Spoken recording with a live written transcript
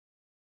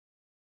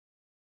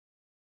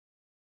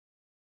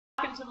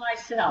talking to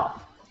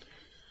myself.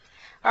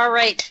 All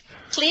right.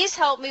 Please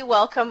help me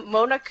welcome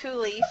Mona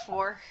Cooley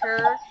for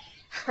her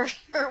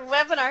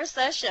webinar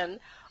session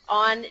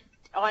on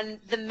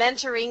the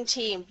mentoring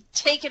team.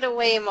 Take it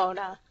away,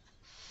 Mona.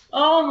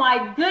 Oh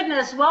my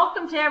goodness,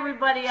 welcome to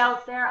everybody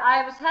out there.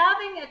 I was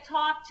having a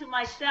talk to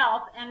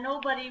myself and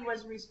nobody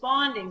was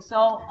responding.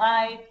 So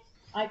I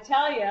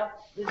tell you,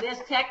 this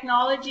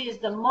technology is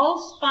the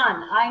most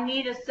fun. I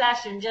need a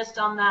session just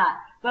on that.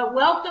 But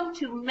welcome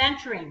to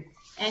mentoring,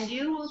 and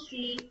you will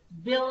see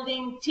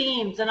building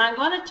teams. And I'm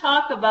going to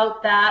talk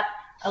about that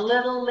a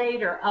little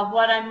later, of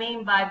what I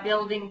mean by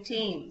building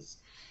teams.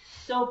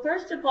 So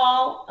first of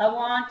all, I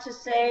want to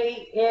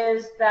say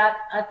is that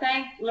I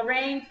thank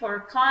Lorraine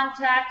for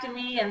contacting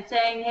me and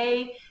saying,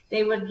 hey,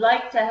 they would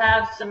like to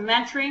have some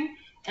mentoring.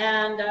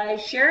 And I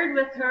shared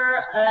with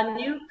her a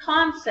new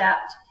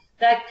concept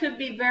that could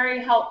be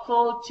very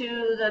helpful to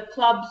the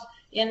clubs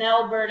in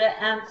Alberta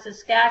and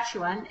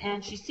Saskatchewan.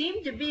 And she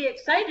seemed to be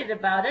excited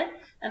about it.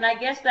 And I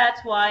guess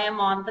that's why I'm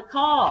on the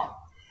call.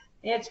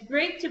 It's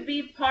great to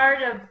be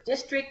part of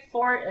District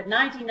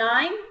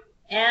 99.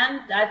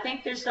 And I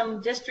think there's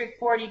some District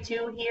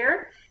 42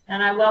 here,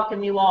 and I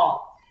welcome you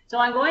all. So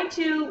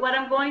what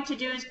I'm going to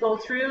do is go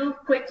through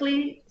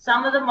quickly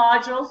some of the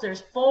modules.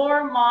 There's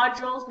 4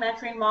 modules,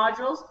 mentoring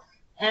modules,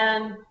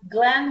 and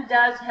Glenn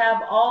does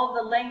have all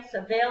the links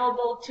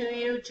available to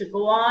you to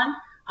go on.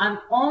 I'm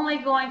only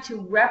going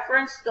to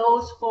reference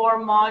those 4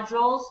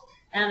 modules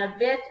and a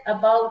bit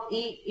about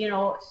each,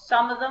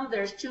 some of them.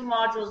 There's 2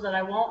 modules that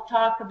I won't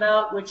talk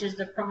about, which is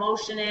the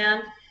promotion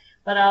end,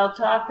 but I'll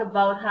talk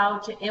about how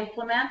to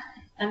implement.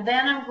 And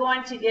then I'm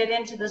going to get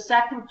into the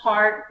second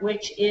part,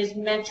 which is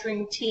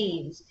mentoring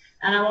teams.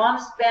 And I want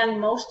to spend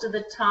most of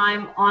the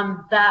time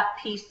on that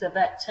piece of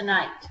it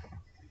tonight.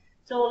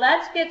 So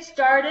let's get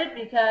started,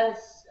 because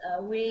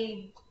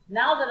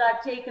now that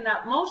I've taken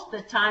up most of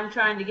the time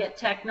trying to get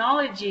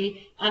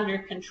technology under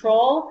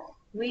control,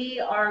 we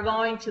are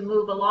going to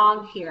move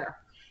along here.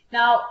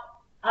 Now,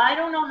 I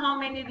don't know how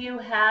many of you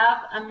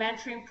have a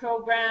mentoring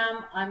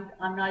program.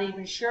 I'm not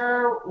even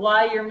sure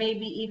why you're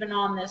maybe even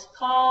on this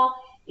call.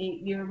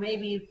 You're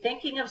maybe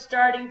thinking of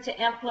starting to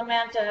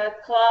implement a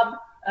club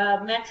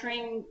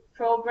mentoring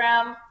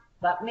program,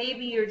 but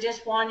maybe you're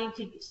just wanting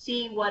to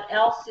see what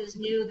else is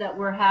new that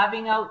we're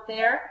having out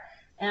there.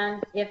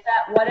 And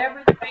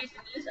whatever the reason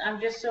is, I'm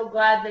just so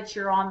glad that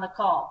you're on the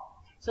call.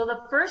 So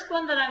the first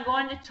one that I'm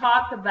going to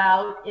talk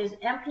about is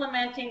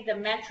implementing the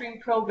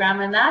mentoring program,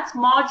 and that's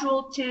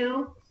module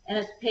 2, and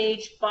it's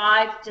page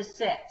 5 to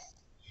 6.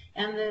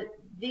 And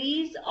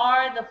these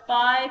are the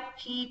 5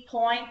 key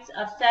points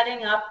of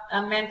setting up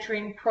a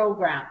mentoring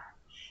program.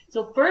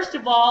 So first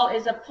of all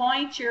is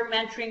appoint your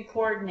mentoring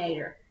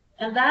coordinator,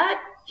 and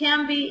that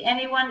can be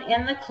anyone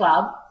in the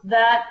club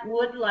that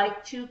would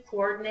like to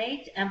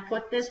coordinate and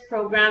put this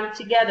program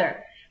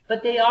together.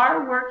 But they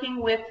are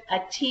working with a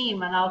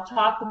team, and I'll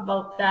talk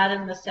about that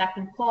in the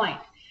second point.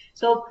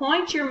 So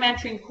appoint your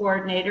mentoring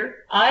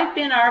coordinator. I've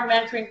been our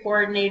mentoring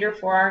coordinator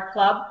for our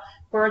club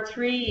for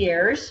 3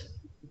 years,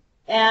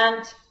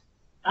 and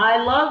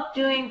I love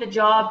doing the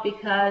job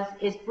because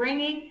it's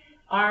bringing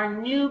our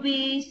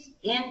newbies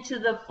into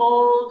the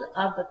fold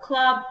of the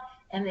club,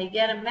 and they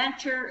get a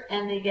mentor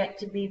and they get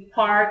to be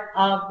part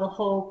of the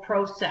whole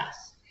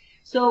process.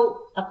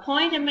 So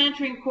appoint a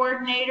mentoring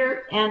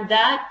coordinator, and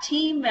that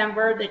team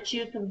member that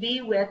you can be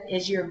with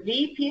is your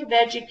VP of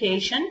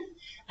Education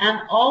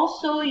and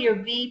also your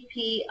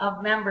VP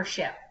of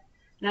Membership.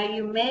 Now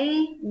you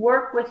may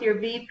work with your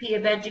VP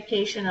of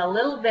Education a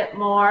little bit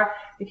more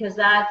because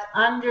that's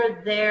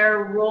under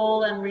their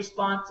role and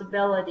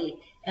responsibility.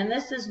 And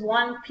this is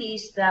one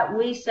piece that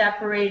we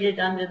separated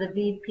under the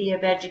VP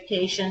of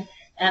Education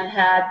and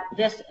had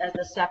this as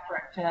a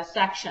separate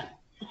section.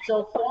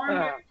 So form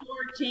your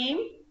core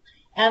team,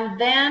 and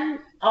then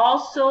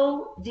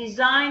also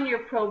design your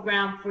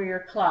program for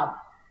your club.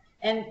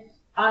 And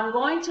I'm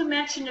going to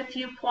mention a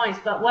few points,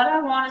 but what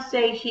I want to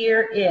say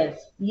here is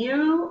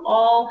you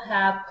all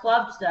have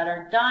clubs that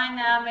are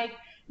dynamic.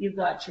 You've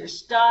got your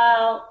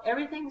style.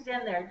 Everything's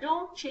in there.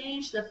 Don't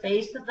change the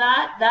face of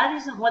that. That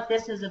isn't what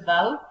this is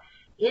about.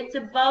 It's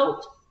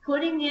about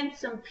putting in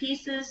some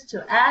pieces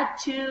to add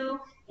to,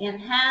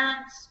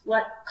 enhance,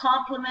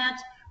 complement,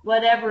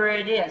 whatever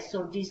it is.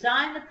 So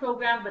design the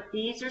program, but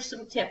these are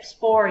some tips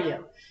for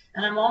you.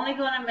 And I'm only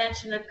going to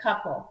mention a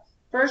couple.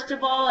 First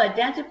of all,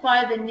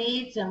 identify the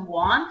needs and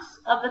wants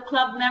of the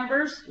club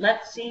members.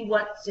 Let's see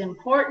what's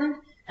important.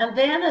 And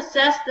then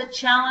assess the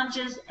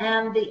challenges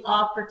and the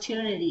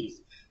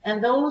opportunities.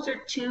 And those are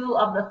 2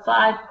 of the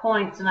 5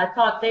 points. And I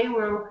thought they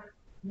were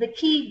the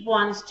key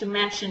ones to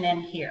mention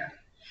in here.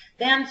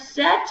 Then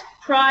set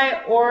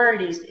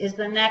priorities is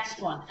the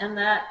next one. And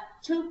that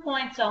 2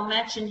 points I'll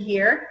mention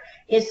here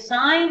is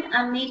sign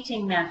a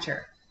meeting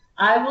mentor.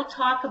 I will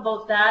talk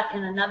about that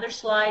in another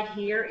slide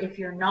here if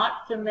you're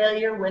not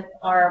familiar with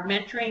our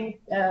mentoring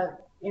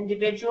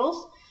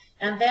individuals.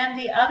 And then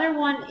the other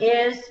one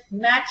is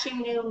matching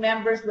new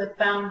members with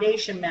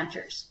foundation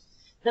mentors.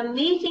 The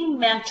meeting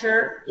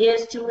mentor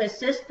is to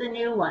assist the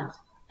new ones.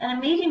 And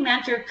a meeting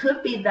mentor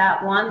could be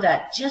that one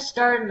that just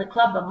started in the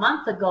club a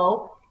month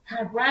ago, and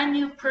a brand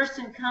new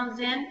person comes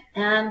in,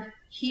 and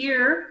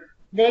here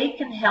they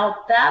can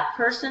help that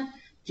person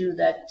do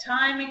the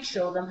timing,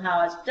 show them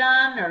how it's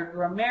done, or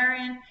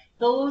grammarian,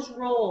 those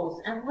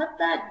roles. And what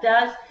that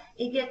does,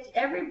 it gets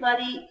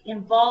everybody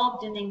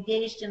involved and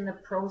engaged in the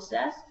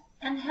process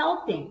and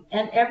helping,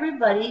 and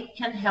everybody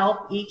can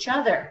help each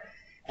other.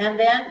 And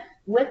then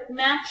with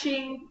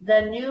matching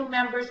the new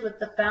members with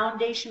the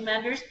foundation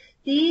mentors,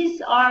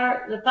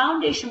 the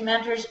foundation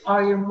mentors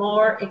are your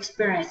more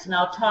experienced, and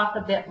I'll talk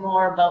a bit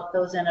more about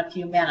those in a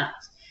few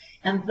minutes.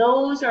 And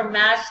those are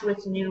matched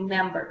with new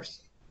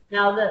members.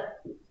 Now, the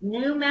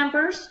new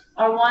members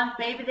are ones,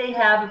 maybe they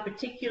have a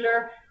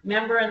particular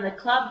member in the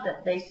club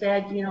that they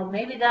said, you know,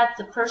 maybe that's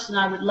the person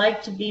I would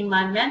like to be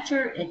my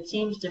mentor. It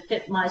seems to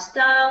fit my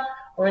style,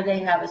 or they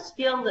have a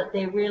skill that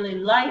they really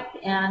like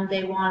and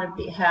they want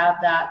to have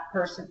that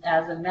person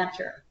as a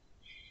mentor.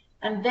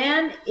 And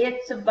then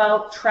it's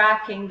about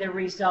tracking the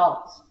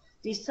results.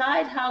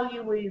 Decide how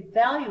you will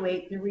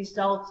evaluate the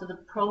results of the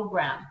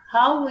program.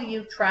 How will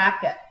you track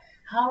it?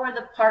 How are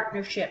the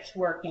partnerships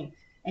working?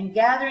 And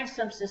gathering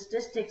some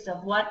statistics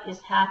of what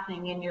is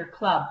happening in your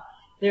club.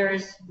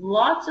 There's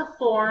lots of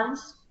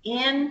forms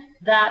in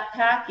that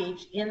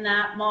package, in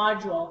that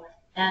module,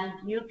 and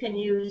you can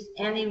use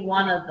any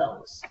one of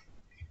those.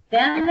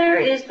 Then there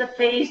is the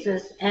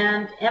phases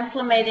and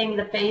implementing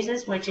the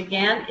phases, which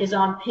again is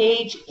on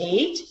page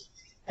 8,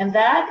 and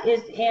that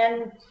is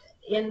in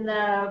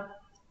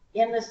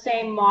the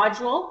same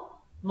module,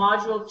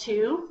 module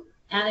 2,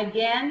 and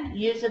again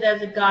use it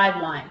as a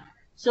guideline.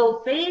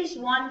 So phase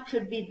 1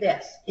 could be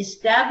this: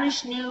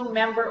 establish new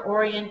member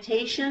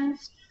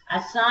orientations,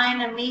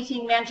 assign a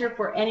meeting mentor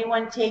for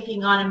anyone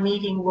taking on a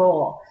meeting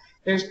role.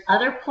 There's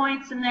other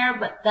points in there,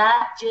 but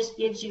that just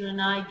gives you an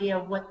idea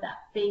of what that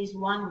phase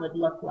 1 would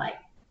look like.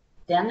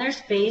 Then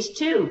there's phase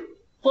 2.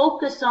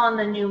 Focus on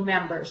the new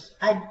members.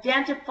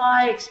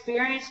 Identify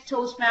experienced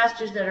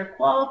Toastmasters that are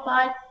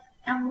qualified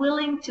and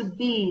willing to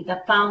be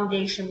the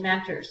foundation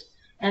mentors.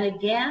 And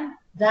again,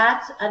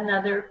 that's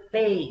another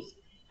phase.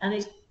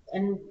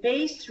 And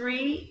phase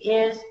 3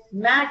 is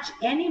match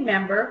any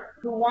member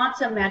who wants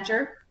a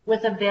mentor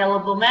with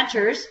available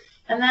mentors,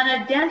 and then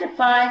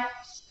identify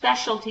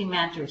specialty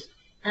mentors.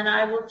 And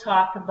I will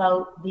talk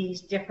about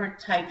these different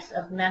types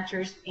of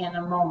mentors in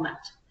a moment.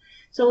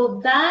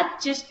 So that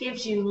just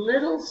gives you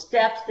little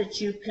steps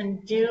that you can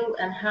do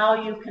and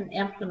how you can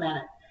implement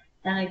it.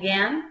 And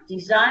again,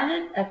 design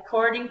it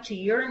according to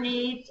your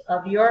needs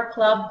of your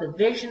club, the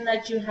vision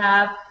that you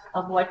have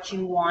of what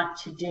you want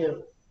to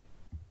do.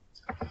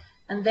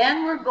 And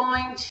then we're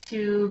going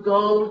to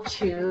go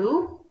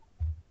to,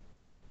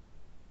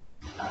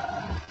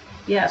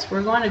 yes,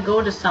 we're going to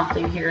go to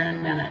something here in a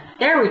minute.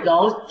 There we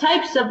go,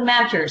 types of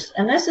mentors.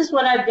 And this is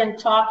what I've been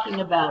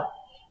talking about,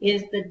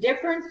 is the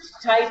different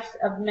types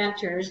of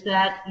mentors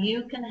that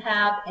you can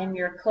have in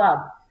your club.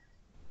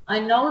 I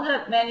know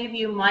that many of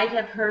you might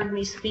have heard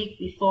me speak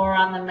before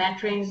on the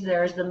mentorings.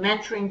 There's the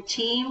mentoring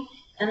team,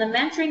 and the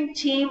mentoring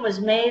team was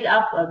made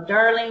up of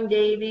Darlene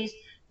Davies,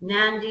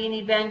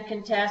 Nandini Ben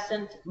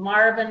Contestant,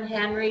 Marvin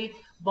Henry,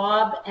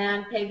 Bob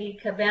and Peggy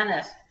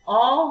Cabanas.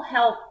 All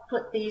helped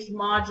put these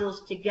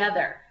modules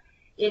together.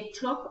 It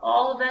took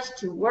all of us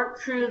to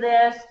work through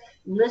this,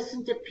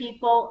 listen to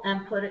people,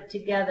 and put it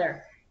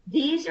together.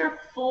 These are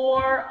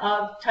 4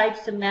 of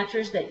types of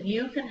mentors that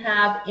you can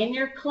have in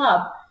your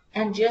club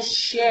and just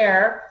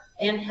share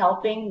in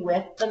helping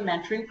with the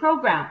mentoring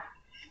program.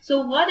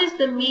 So what is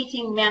the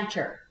meeting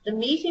mentor? The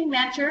meeting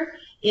mentor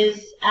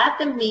is at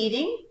the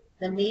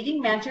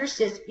meeting mentor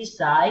sits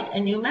beside a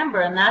new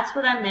member, and that's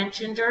what I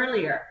mentioned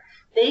earlier.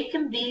 They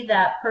can be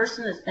that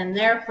person that's been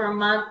there for a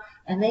month,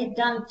 and they've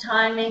done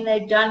timing,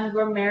 they've done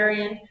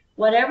grammarian,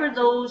 whatever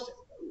those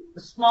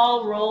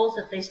small roles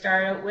that they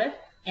start out with,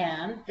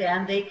 and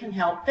then they can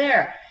help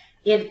there.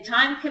 If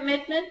time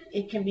commitment,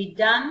 it can be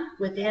done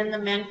within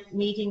the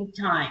meeting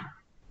time.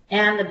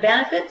 And the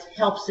benefits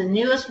helps the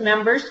newest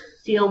members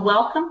feel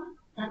welcome,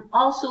 and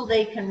also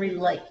they can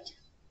relate.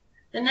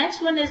 The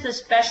next one is a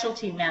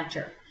specialty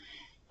mentor.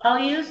 I'll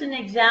use an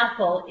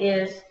example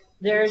is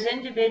there's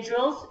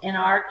individuals in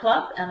our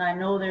club, and I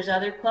know there's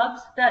other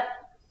clubs, that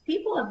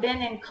people have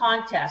been in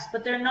contests,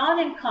 but they're not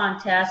in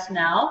contests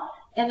now,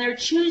 and they're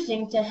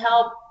choosing to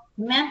help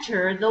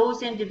mentor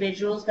those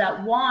individuals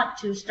that want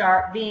to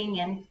start being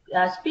in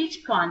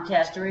speech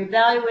contests or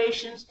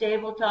evaluations,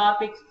 table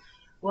topics,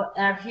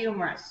 are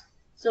humorous.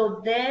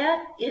 So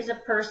that is a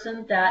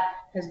person that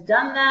has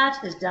done that,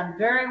 has done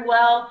very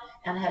well,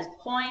 and has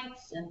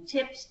points and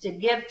tips to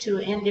give to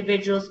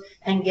individuals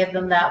and give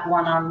them that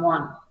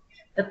one-on-one.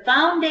 The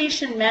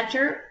foundation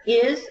mentor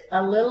is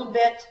a little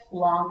bit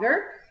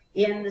longer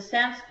in the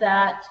sense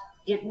that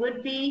it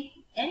would be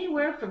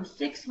anywhere from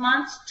 6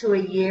 months to a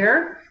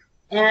year,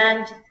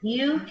 and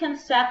you can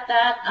set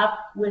that up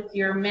with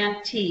your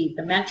mentee.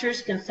 The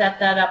mentors can set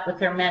that up with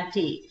their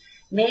mentee.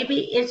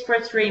 Maybe it's for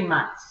 3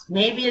 months.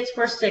 Maybe it's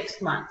for 6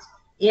 months.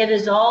 It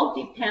is all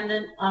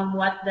dependent on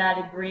what that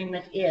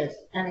agreement is.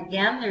 And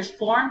again, there's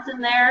forms in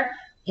there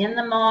in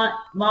the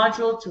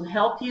module to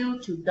help you,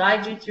 to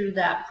guide you through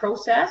that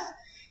process.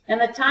 And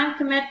the time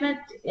commitment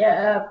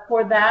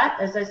for that,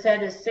 as I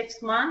said, is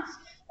 6 months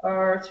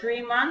or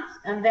 3 months.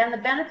 And then the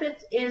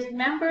benefits is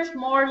members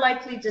more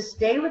likely to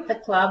stay with the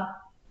club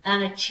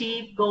and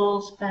achieve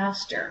goals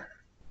faster.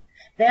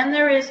 Then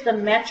there is the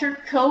mentor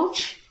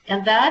coach,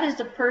 and that is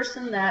the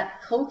person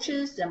that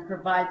coaches and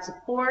provides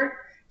support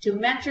to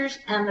mentors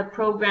and the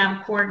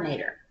program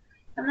coordinator.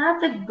 And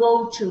that's a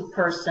go-to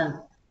person.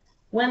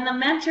 When the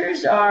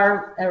mentors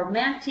or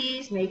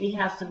mentees maybe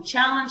have some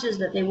challenges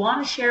that they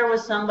want to share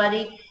with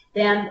somebody,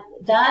 then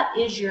that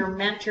is your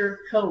mentor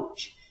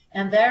coach.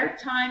 And their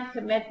time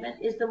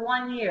commitment is the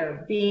 1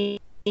 year, being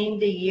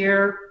the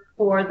year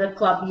for the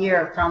club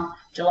year from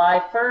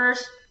July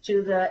 1st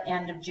to the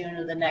end of June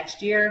of the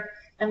next year.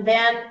 And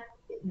then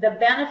the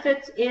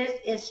benefits is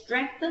it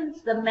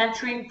strengthens the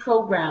mentoring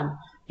program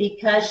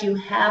because you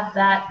have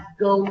that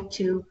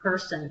go-to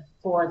person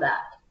for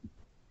that.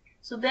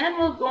 So then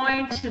we're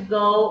going to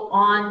go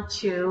on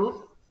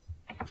to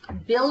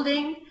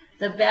building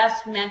the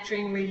best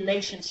mentoring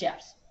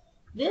relationships.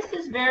 This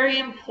is very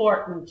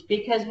important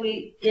because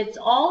it's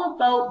all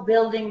about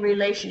building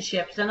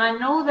relationships. And I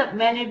know that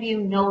many of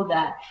you know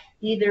that,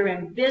 either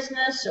in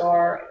business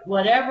or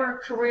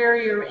whatever career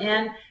you're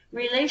in,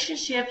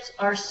 relationships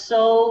are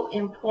so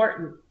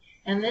important.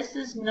 And this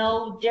is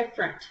no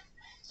different.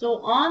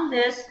 So on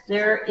this,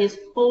 there is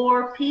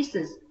 4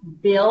 pieces: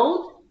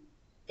 build,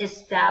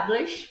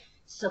 establish,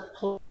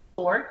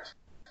 support,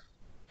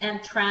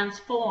 and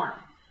transform.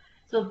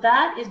 So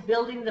that is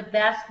building the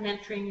best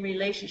mentoring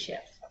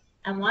relationships.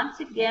 And once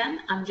again,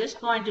 I'm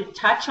just going to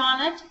touch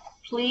on it.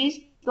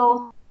 Please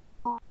go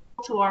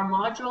to our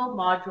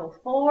module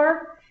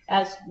 4,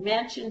 as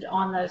mentioned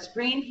on the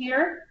screen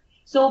here.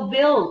 So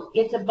build,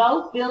 it's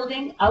about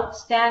building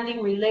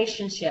outstanding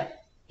relationship.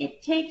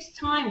 It takes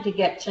time to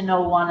get to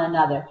know one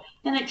another,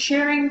 and it's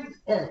sharing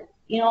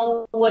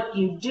what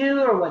you do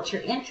or what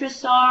your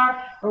interests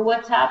are or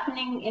what's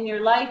happening in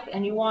your life,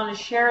 and you want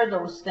to share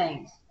those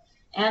things.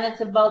 And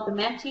it's about the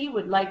mentee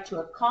would like to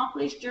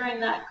accomplish during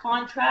that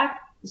contract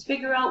is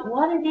figure out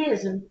what it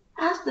is and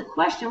ask the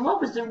question,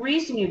 what was the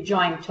reason you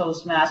joined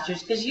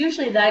Toastmasters? Because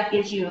usually that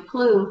gives you a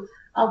clue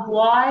of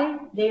why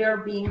they are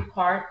being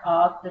part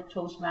of the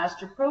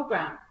Toastmaster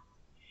program.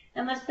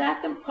 And the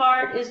second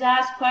part is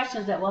ask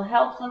questions that will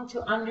help them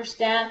to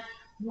understand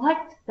what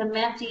the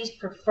mentees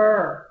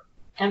prefer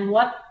and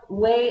what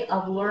way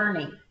of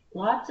learning.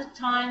 Lots of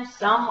times,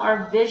 some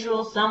are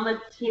visual, some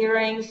it's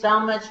hearing,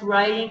 some it's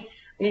writing.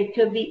 It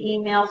could be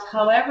emails,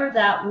 however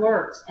that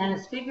works. And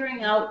it's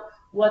figuring out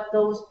what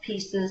those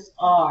pieces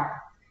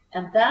are.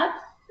 And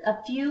that's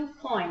a few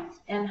points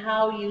in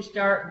how you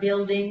start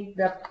building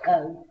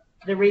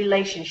the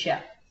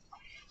relationship.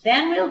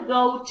 Then we'll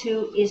go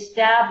to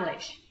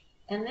establish.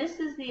 And this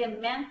is the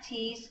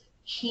mentee's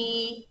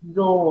key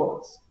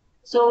goals.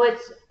 So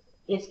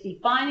it's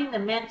defining the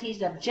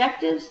mentee's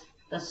objectives,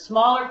 the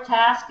smaller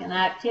tasks and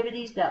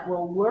activities that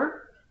will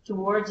work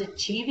towards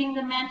achieving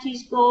the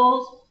mentee's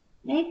goals.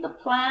 Make a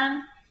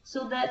plan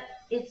so that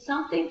it's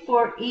something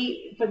for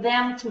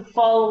them to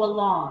follow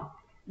along.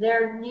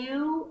 They're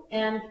new,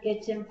 and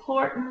it's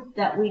important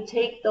that we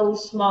take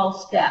those small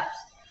steps.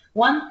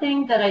 One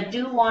thing that I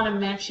do want to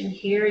mention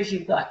here is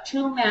you've got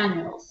 2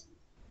 manuals.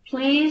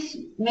 Please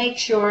make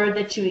sure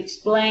that you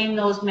explain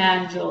those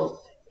manuals.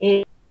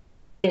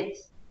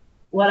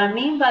 What I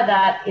mean by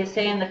that is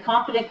saying the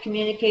competent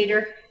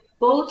communicator,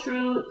 go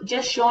through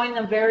just showing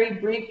them very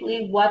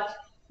briefly what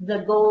the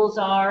goals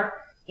are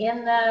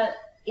in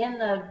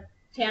the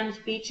 10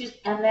 speeches,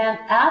 and then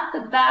at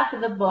the back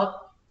of the book,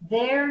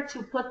 there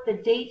to put the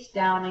dates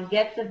down and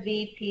get the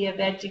VP of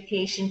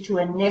Education to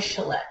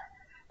initial it.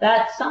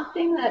 That's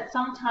something that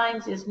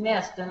sometimes is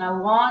missed, and I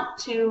want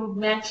to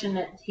mention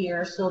it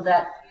here so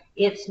that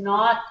it's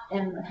not,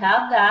 and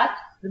have that,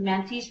 the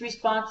mentee's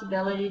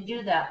responsibility to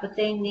do that, but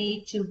they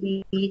need to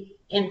be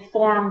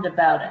informed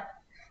about it.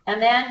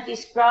 And then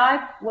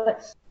describe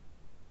what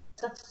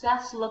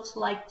success looks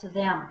like to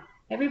them.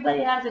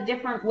 Everybody has a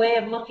different way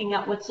of looking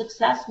at what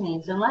success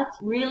means, and let's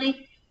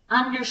really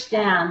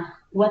understand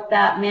what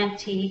that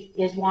mentee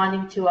is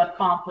wanting to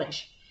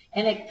accomplish.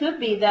 And it could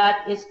be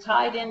that it's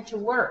tied into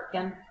work,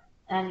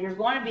 and you're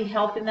going to be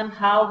helping them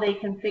how they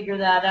can figure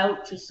that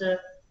out to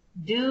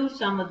do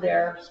some of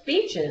their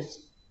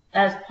speeches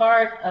as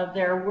part of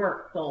their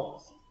work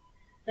goals.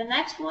 The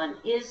next one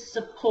is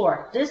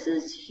support. This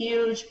is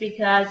huge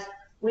because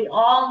we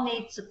all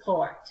need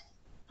support.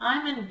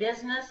 I'm in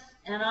business,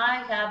 and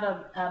I have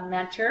a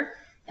mentor,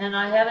 and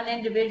I have an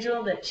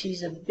individual that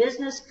she's a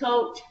business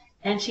coach,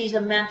 and she's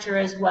a mentor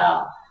as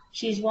well.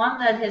 She's one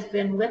that has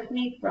been with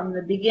me from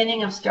the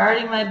beginning of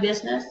starting my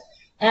business.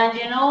 And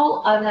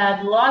I've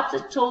had lots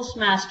of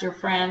Toastmaster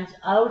friends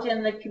out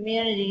in the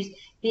communities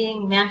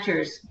being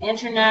mentors,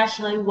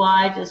 internationally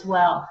wide as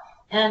well.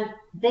 And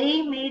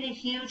they made a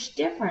huge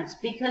difference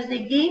because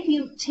they gave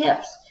you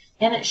tips,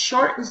 and it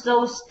shortens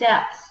those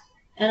steps.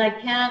 And I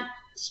can't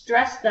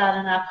stress that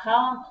enough,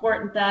 how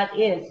important that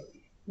is.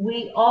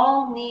 We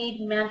all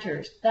need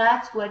mentors.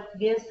 That's what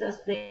gives us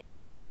the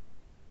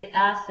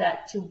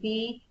asset to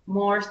be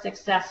more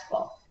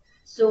successful.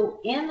 So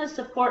in the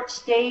support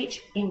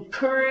stage,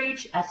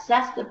 encourage,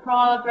 assess the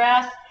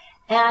progress,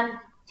 and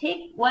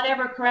take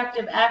whatever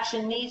corrective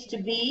action needs to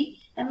be.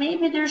 And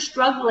maybe they're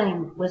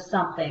struggling with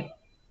something.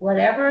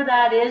 Whatever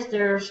that is,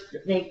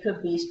 they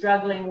could be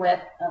struggling with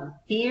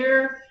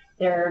fear,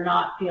 they're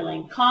not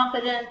feeling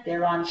confident,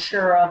 they're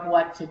unsure of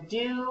what to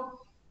do.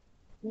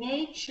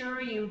 Make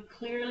sure you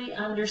clearly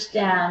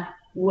understand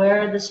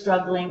where the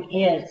struggling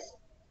is,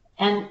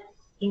 and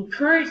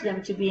encourage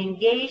them to be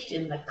engaged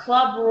in the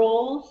club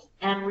roles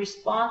and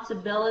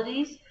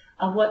responsibilities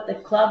of what the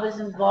club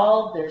is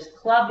involved. There's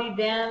club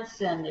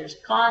events and there's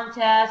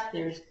contests,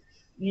 there's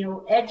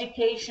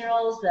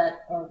educationals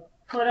that are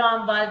put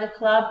on by the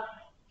club.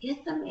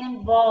 Get them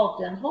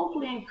involved and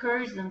hopefully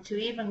encourage them to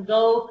even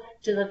go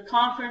to the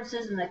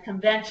conferences and the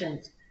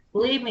conventions.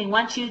 Believe me,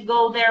 once you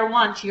go there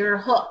once, you're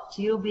hooked.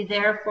 You'll be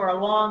there for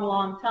a long,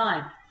 long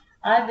time.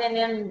 I've been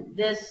in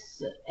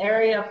this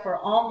area for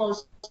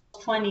almost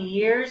 20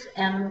 years,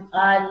 and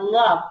I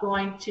love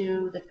going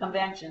to the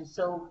conventions.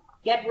 So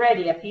get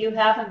ready. If you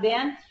haven't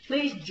been,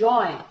 please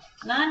join.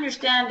 And I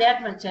understand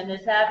Edmonton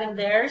is having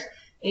theirs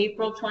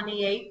April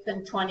 28th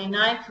and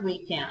 29th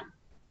weekend.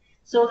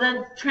 So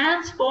then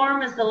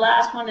transform is the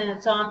last one, and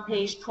it's on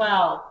page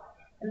 12.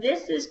 And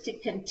this is to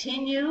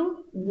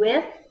continue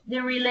with the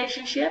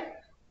relationship,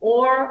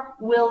 or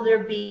will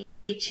there be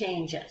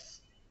changes?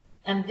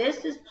 And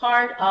this is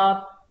part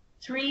of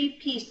 3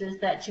 pieces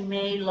that you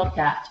may look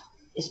at.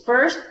 Is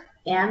first,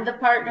 end the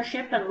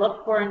partnership and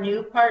look for a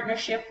new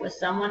partnership with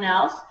someone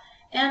else.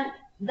 And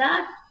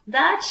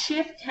that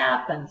shift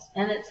happens,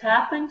 and it's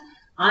happened.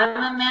 I'm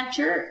a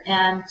mentor,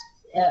 and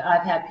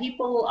I've had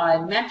people I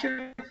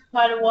mentored for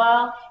quite a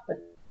while, but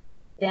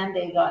then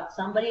they got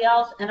somebody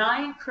else, and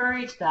I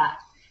encourage that.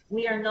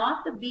 We are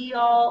not the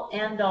be-all,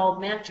 end-all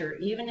mentor,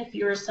 even if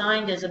you're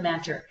assigned as a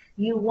mentor.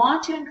 You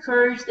want to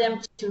encourage them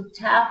to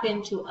tap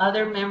into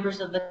other members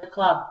of the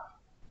club.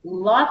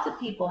 Lots of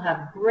people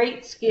have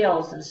great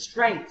skills and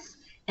strengths,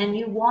 and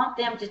you want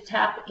them to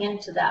tap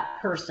into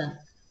that person.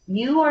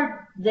 You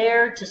are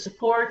there to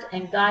support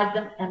and guide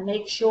them and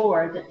make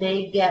sure that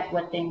they get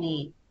what they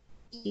need.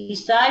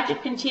 Decide to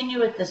continue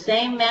with the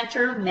same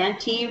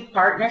mentor-mentee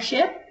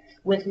partnership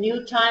with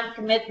new time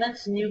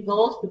commitments, new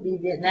goals would be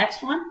the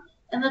next one.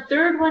 And the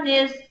third one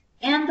is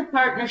end the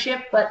partnership,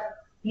 but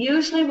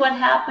usually what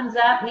happens,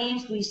 that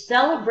means we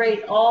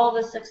celebrate all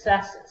the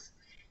successes.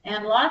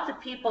 And lots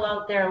of people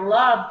out there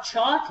love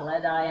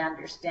chocolate, I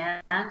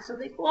understand, so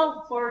they go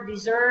out for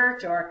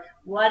dessert or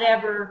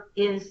whatever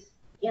is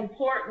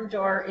important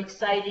or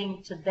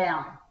exciting to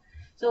them.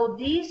 So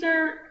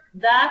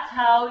that's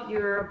how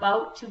you're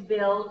about to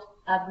build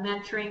a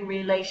mentoring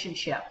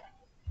relationship.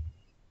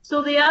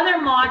 So the other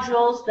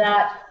modules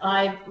that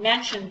I've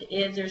mentioned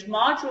is there's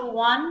module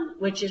 1,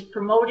 which is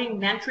promoting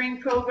mentoring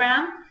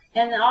program,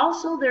 and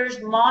also there's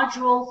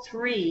module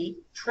 3,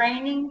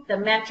 training the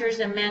mentors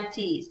and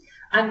mentees.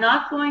 I'm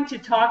not going to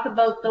talk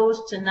about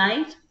those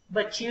tonight,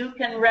 but you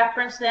can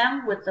reference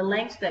them with the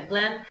links that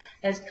Glenn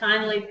has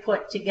kindly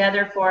put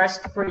together for us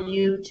for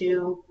you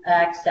to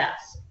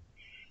access.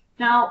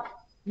 Now,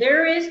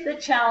 there is the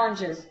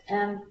challenges,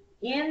 and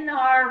in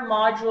our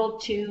module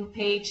 2,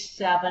 page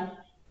 7,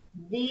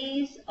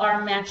 these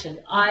are mentioned.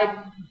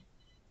 I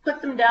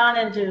put them down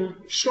into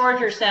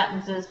shorter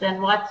sentences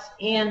than what's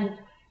in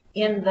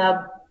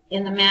the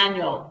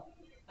manual,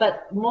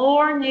 but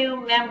more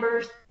new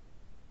members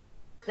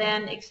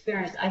than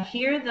experience. I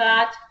hear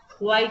that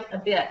quite a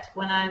bit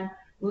when I'm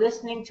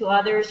listening to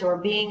others or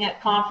being at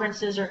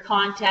conferences or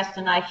contests,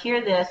 and I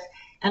hear this.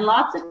 And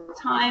lots of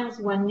times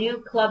when new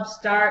clubs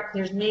start,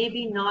 there's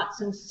maybe not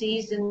some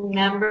seasoned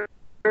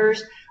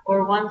members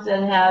or ones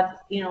that have,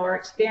 are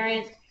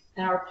experienced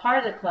and are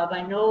part of the club.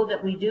 I know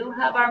that we do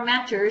have our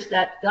mentors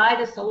that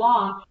guide us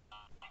along,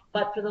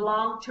 but for the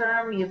long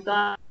term, you've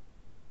got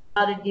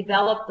to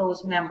develop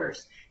those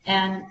members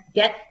and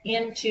get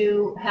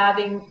into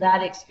having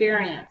that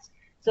experience.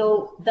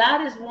 So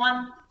that is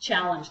one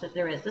challenge that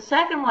there is. The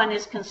second one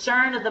is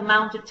concern of the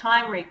amount of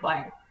time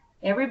required.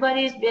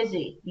 Everybody is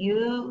busy.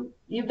 You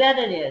bet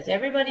it is.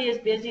 Everybody is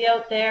busy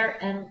out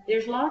there, and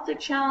there's lots of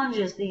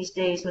challenges these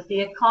days with the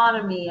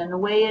economy and the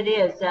way it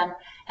is. And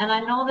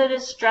I know that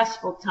it's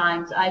stressful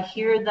times. I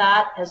hear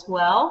that as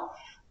well.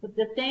 But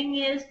the thing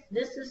is,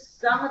 this is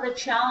some of the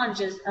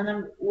challenges,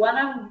 and what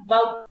I'm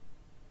about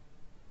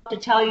to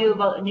tell you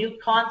about a new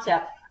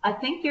concept, I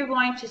think you're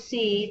going to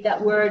see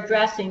that we're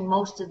addressing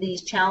most of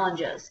these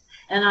challenges.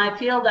 And I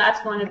feel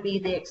that's going to be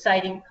the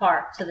exciting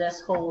part to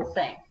this whole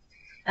thing.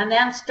 And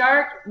then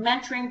start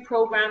mentoring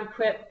program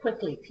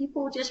quickly.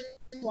 People just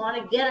want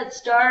to get it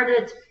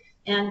started.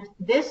 And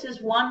this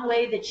is one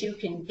way that you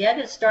can get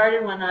it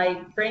started when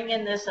I bring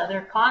in this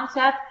other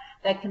concept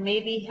that can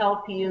maybe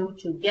help you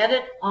to get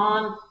it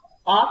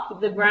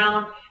off the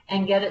ground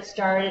and get it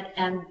started,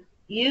 and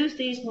use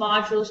these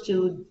modules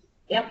to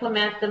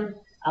implement them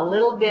a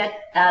little bit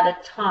at a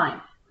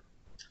time.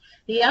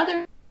 The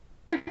other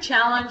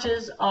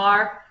challenges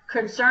are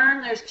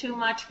concern there's too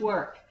much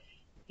work.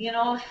 You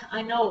know,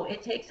 I know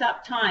it takes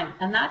up time,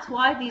 and that's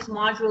why these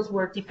modules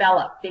were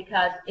developed,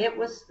 because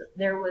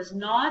there was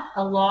not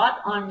a lot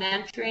on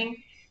mentoring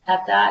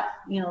at that,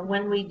 you know,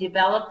 when we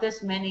developed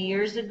this many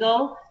years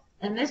ago.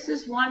 And this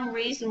is one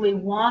reason we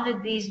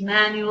wanted these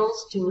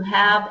manuals to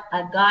have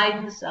a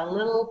guidance, a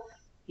little,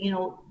 you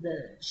know,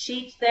 the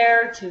sheets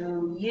there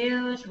to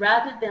use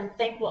rather than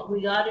think what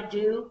we got to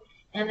do.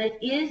 And it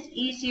is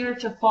easier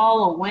to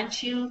follow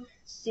once you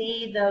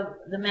see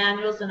the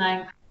manuals, and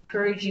I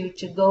encourage you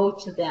to go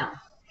to them.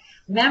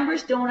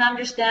 Members don't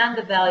understand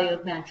the value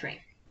of mentoring.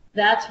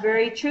 That's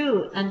very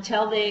true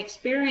until they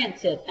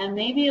experience it. And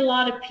maybe a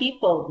lot of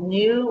people,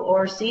 new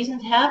or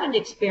seasoned, haven't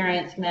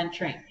experienced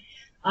mentoring.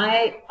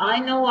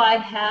 I know I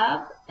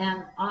have,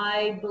 and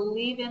I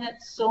believe in it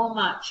so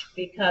much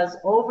because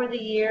over the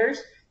years,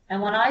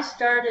 and when I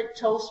started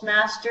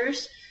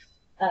Toastmasters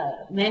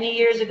many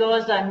years ago,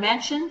 as I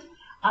mentioned,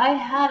 I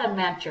had a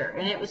mentor,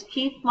 and it was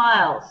Keith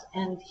Miles,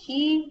 and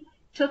he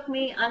took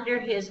me under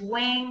his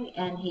wing,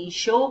 and he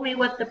showed me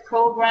what the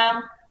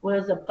program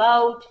was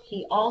about.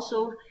 He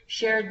also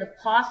shared the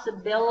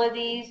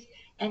possibilities,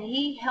 and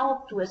he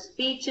helped with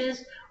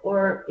speeches,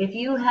 or if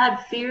you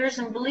had fears,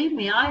 and believe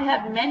me, I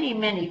had many,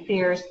 many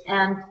fears,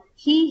 and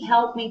he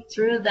helped me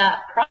through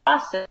that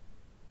process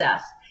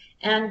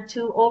and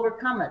to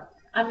overcome it.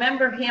 I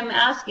remember him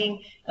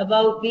asking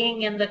about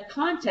being in the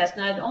contest,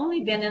 and I'd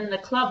only been in the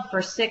club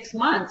for 6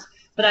 months,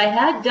 but I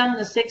had done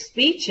the 6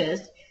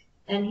 speeches,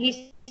 and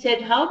he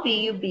said, how do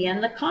you be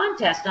in the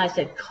contest? And I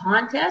said,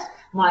 contest?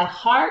 My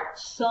heart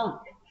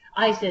sunk.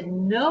 I said,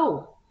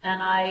 no.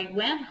 And I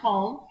went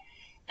home,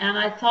 and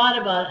I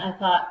thought about it. I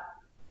thought,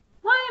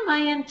 why am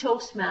I in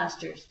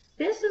Toastmasters?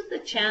 This is the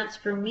chance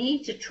for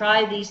me to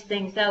try these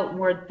things out.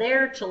 We're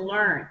there to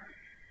learn.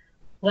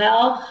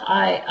 Well,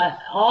 I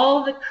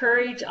all the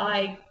courage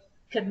I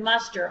could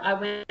muster, I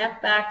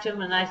went back to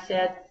him and I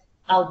said,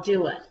 I'll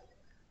do it.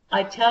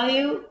 I tell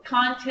you,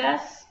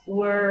 contests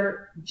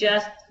were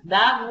just,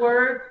 that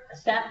word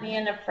sent me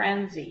in a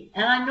frenzy.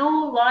 And I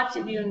know lots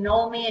of you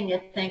know me and you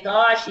think,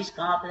 oh, she's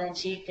confident,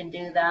 she can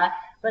do that.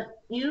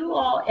 But you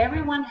all,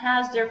 everyone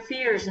has their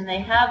fears and they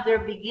have their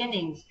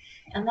beginnings.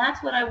 And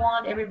that's what I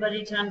want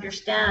everybody to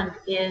understand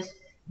is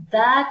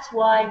that's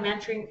why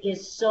mentoring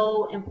is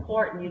so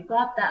important. You've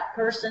got that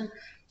person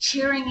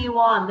cheering you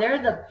on.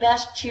 They're the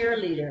best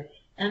cheerleader.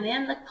 And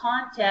in the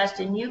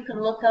contest, and you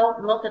can look out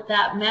and look at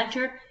that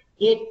mentor,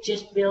 it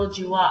just builds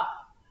you up.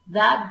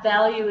 That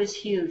value is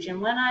huge.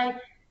 And when I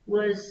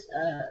was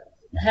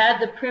had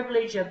the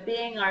privilege of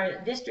being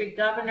our district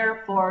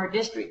governor for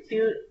District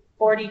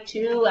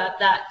 42 at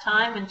that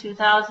time in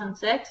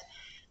 2006,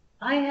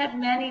 I had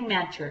many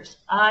mentors.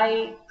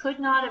 I could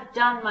not have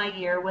done my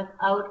year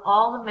without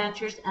all the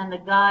mentors and the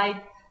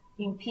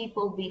guiding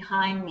people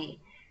behind me.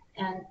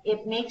 And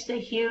it makes a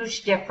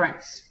huge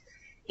difference.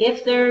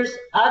 If there's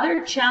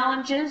other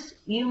challenges,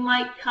 you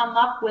might come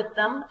up with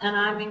them, and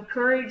I'm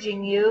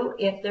encouraging you,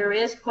 if there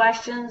is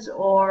questions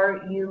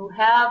or you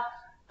have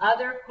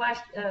other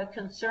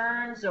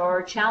concerns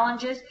or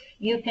challenges,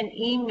 you can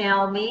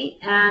email me,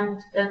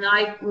 and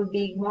I would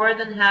be more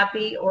than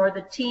happy, or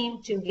the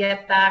team, to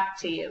get back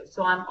to you.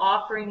 So I'm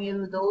offering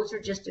you, those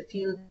are just a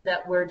few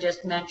that we're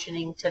just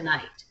mentioning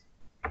tonight.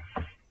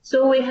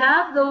 So we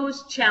have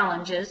those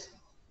challenges,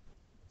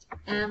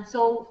 and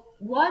so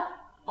what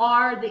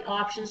are the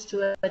options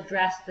to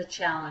address the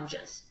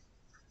challenges?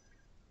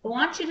 I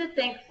want you to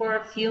think for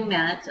a few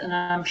minutes, and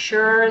I'm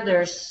sure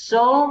there's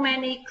so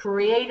many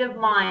creative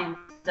minds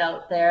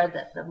out there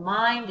that the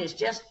mind is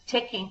just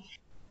ticking,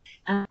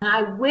 and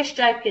I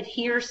wished I could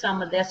hear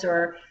some of this,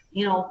 or,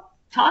 you know,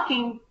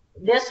 talking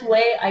this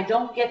way, I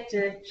don't get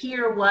to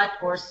hear what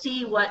or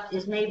see what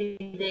is maybe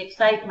the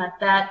excitement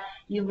that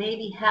you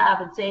maybe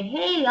have, and say,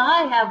 hey,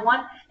 I have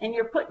one, and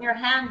you're putting your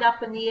hand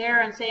up in the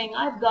air and saying,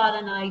 I've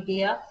got an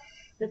idea.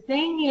 The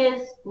thing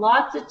is,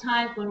 lots of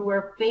times when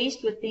we're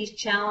faced with these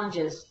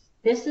challenges,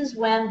 this is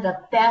when the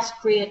best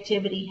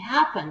creativity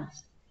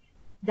happens.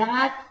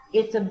 That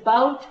it's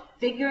about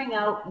figuring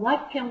out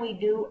what can we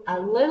do a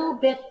little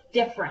bit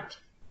different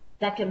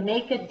that can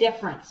make a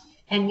difference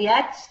and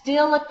yet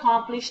still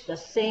accomplish the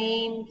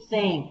same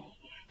thing.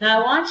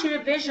 Now I want you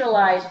to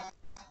visualize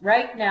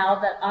right now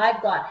that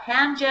I've got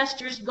hand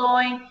gestures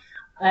going,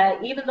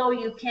 even though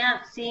you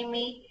can't see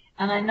me.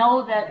 And I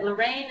know that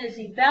Lorraine is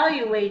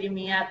evaluating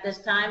me at this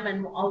time,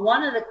 and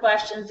one of the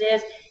questions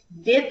is,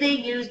 did they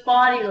use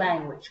body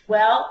language?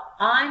 Well,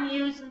 I'm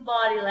using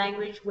body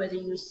language whether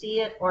you see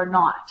it or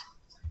not.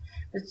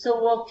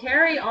 So we'll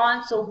carry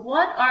on. So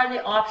what are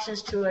the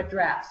options to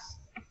address?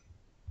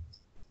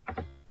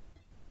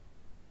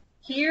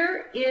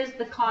 Here is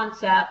the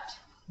concept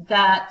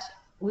that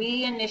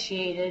we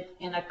initiated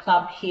in a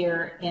club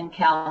here in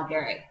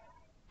Calgary.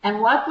 And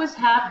what was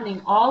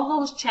happening, all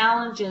those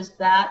challenges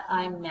that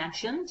I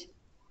mentioned,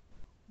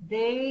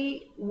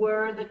 they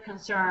were the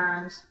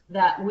concerns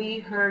that we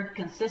heard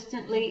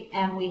consistently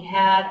and we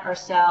had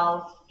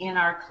ourselves in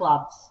our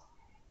clubs.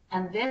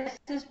 And this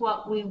is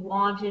what we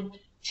wanted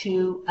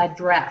to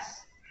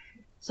address.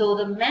 So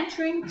the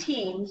mentoring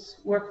teams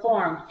were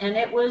formed, and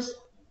it was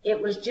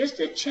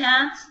just a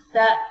chance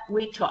that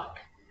we took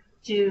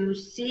to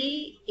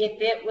see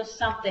if it was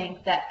something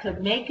that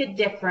could make a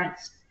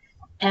difference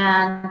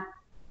and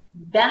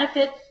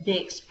benefit the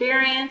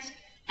experience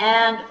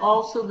and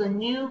also the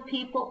new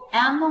people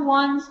and the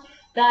ones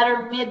that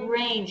are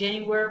mid-range,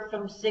 anywhere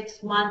from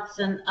 6 months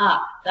and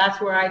up.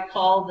 That's where I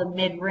call the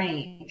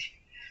mid-range.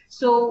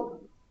 So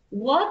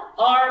what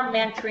are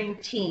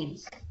mentoring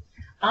teams?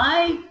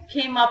 I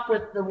came up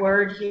with the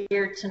word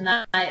here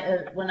tonight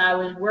when I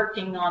was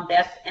working on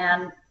this,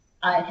 and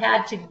I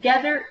had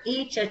together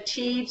each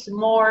achieves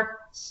more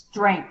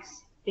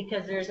strengths,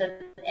 because there's an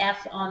S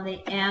on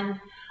the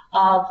end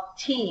of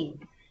team.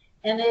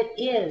 And it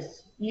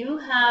is,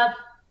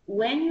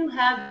 when you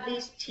have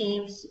these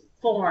teams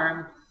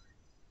formed,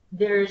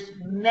 there's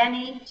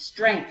many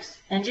strengths.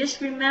 And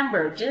just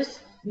remember,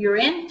 you're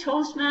in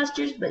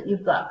Toastmasters, but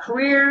you've got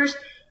careers,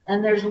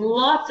 and there's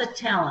lots of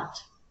talent.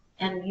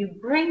 And you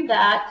bring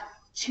that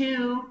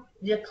to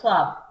the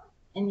club,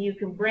 and you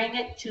can bring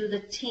it to the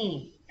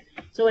team.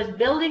 So it's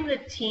building the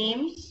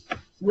teams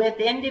with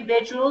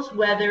individuals,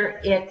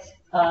 whether it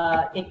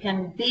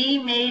can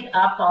be made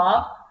up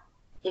of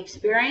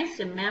experience.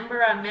 And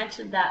remember, I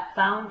mentioned that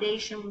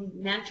foundation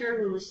mentor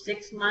who is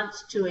 6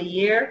 months to a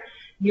year.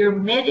 Your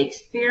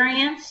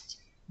mid-experienced,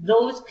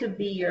 those could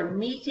be your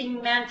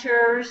meeting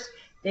mentors.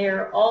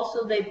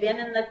 They've been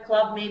in the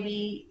club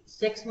maybe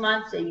 6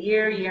 months, a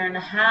year, year and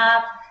a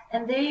half,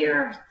 and they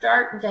are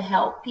starting to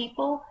help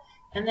people.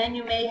 And then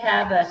you may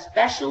have a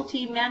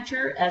specialty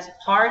mentor as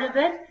part of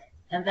it,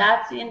 and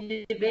that's the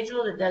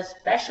individual that does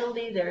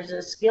specialty. There's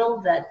a skill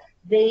that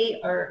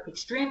they are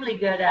extremely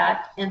good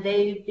at, and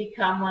they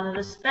become one of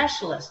the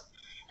specialists.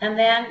 And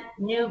then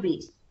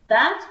newbies.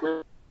 That's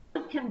what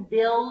can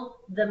build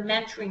the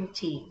mentoring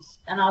teams.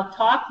 And I'll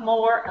talk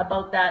more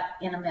about that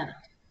in a minute.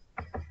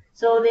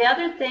 So the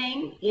other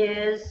thing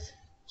is,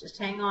 just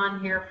hang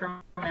on here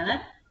for a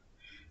minute.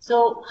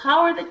 So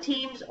how are the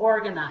teams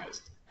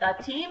organized? The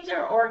teams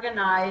are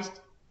organized,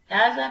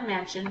 as I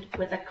mentioned,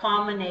 with a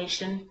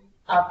combination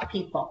of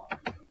people.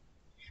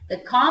 The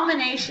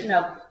combination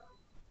of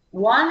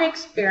one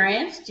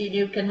experienced,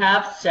 you can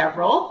have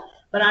several,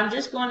 but I'm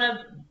just going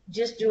to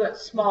do it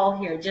small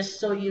here, just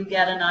so you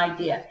get an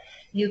idea.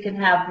 You can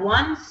have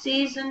one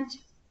seasoned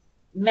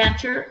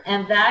mentor,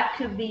 and that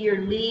could be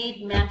your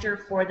lead mentor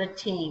for the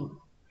team.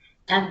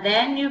 And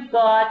then you've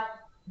got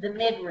the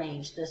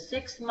mid-range, the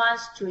 6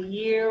 months to a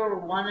year or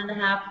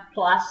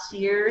 1.5+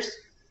 years.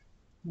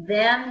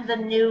 Then the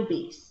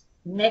newbies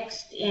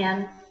mixed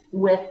in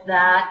with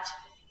that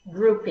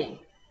grouping.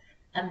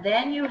 And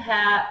then you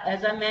have,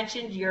 as I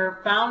mentioned,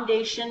 your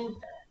foundation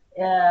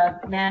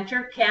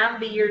mentor can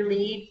be your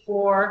lead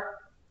for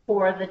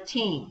the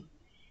team.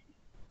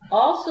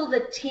 Also,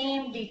 the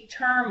team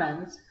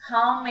determines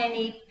how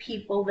many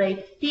people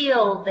they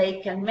feel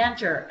they can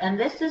mentor. And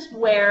this is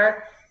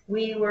where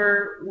we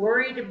were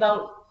worried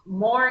about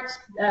more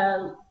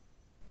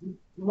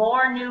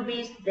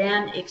newbies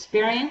than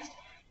experienced.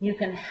 You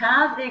can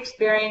have the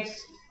experience,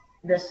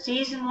 the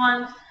seasoned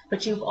ones,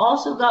 but you've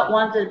also got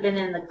ones that have been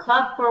in the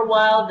club for a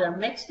while. They're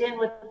mixed in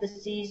with the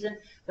season,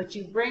 but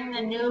you bring the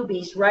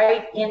newbies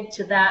right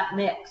into that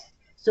mix.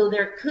 So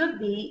there could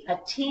be a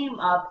team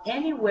of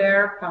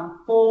anywhere from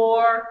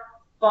 4,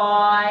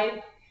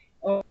 5,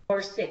 or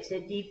 6.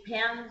 It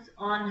depends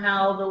on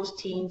how those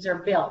teams are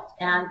built.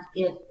 And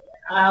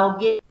I'll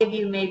give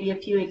you maybe a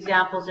few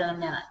examples in a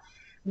minute.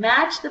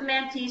 Match the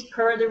mentees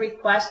per the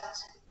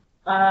requests,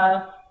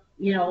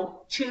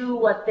 to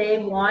what they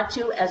want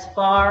to, as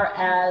far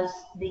as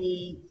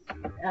the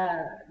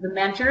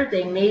mentor.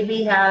 They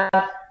maybe have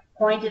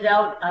pointed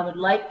out, I would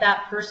like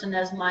that person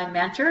as my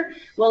mentor.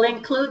 We'll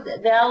include,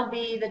 they'll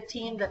be the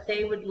team that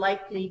they would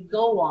likely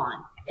go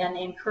on, and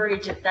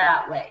encourage it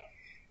that way.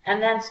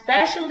 And then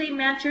specialty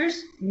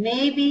mentors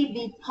maybe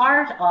be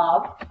part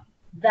of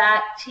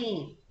that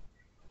team.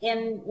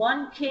 In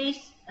one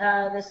case,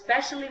 the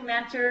specialty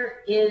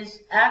mentor is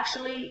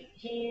actually,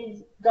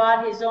 he's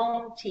got his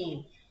own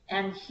team,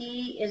 and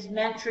he is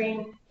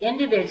mentoring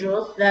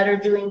individuals that are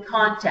doing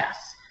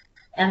contests.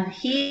 And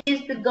he's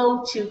the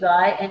go-to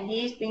guy, and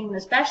he's being the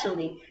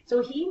specialty.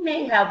 So he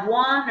may have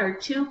 1 or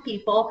 2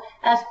 people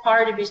as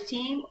part of his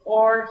team,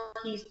 or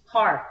he's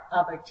part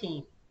of a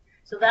team.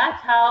 So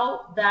that's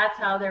how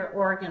they're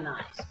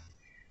organized.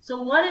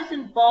 So what is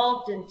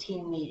involved in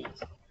team meetings?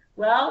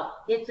 Well,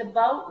 it's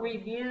about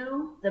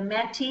review the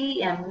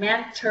mentee and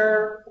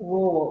mentor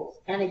roles.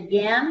 And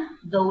again,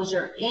 those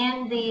are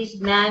in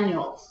these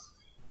manuals.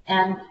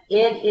 And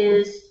it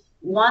is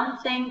one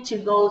thing to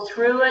go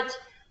through it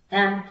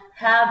and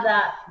have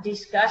that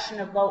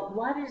discussion about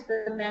what is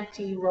the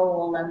mentee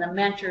role and the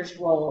mentor's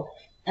role,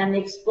 and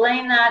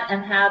explain that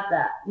and have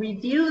that.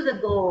 Review the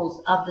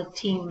goals of the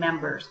team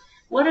members.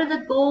 What are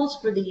the goals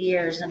for the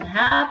years, and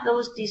have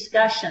those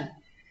discussions.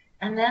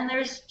 And then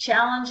there's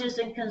challenges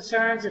and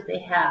concerns that they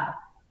have.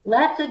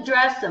 Let's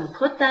address them.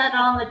 Put that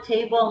on the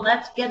table, and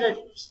let's get it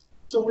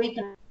so we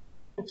can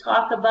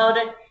talk about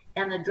it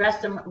and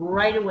address them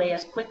right away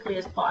as quickly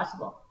as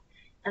possible.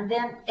 And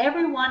then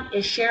everyone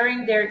is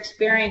sharing their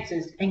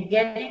experiences and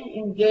getting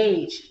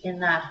engaged in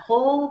that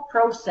whole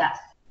process.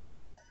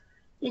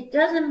 It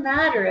doesn't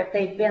matter if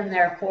they've been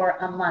there for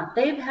a month.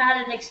 They've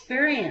had an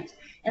experience,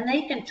 and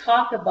they can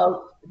talk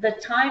about the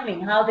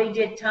timing, how they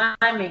did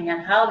timing,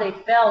 and how they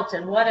felt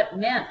and what it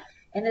meant.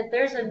 And if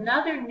there's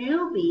another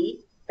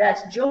newbie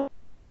that's joined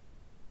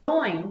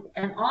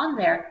and on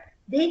there,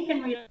 they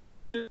can relate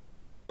to the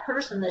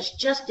person that's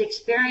just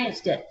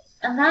experienced it.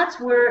 And that's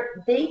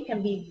where they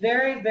can be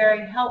very,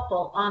 very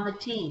helpful on the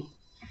team.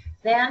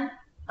 Then,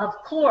 of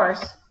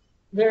course,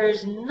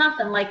 there's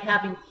nothing like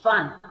having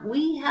fun.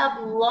 We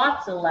have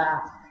lots of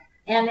laughs,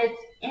 and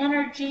it's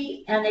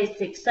energy, and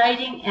it's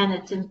exciting, and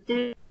it's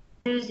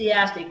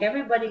enthusiastic.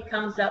 Everybody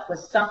comes up with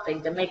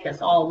something to make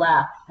us all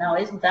laugh. Now,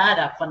 isn't that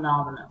a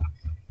phenomenon?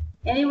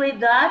 Anyway,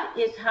 that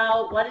is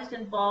what is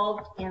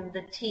involved in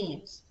the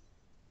teams.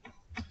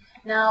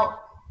 Now,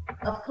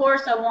 of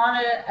course, I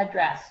want to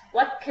address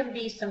what can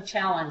be some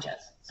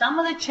challenges. Some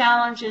of the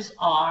challenges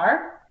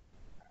are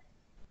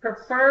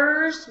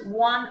prefers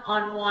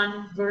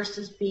one-on-one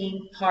versus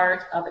being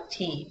part of a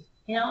team.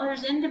 You know,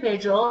 there's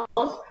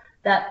individuals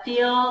that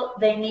feel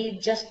they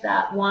need just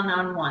that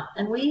one-on-one.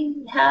 And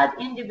we had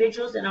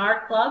individuals in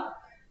our club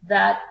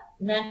that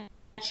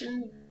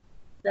mentioned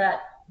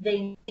that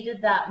they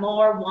needed that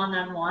more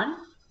one-on-one.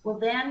 Well,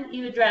 then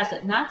you address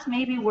it. And that's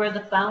maybe where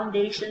the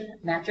foundation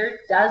mentor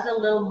does a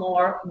little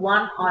more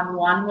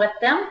one-on-one with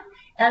them.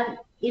 And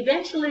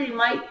eventually they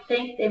might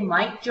think they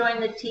might join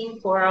the team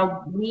for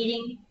a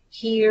meeting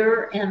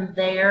here and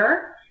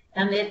there.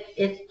 And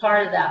it's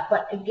part of that.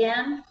 But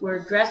again,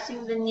 we're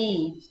addressing the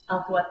needs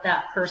of what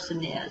that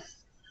person is.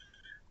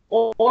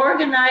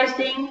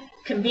 Organizing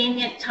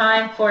convenient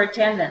time for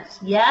attendance.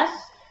 Yes,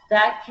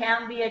 that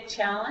can be a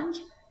challenge.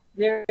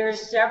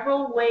 There's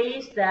several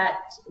ways that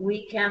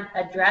we can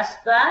address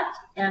that,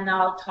 and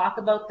I'll talk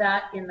about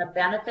that in the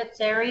benefits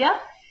area.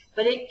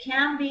 But it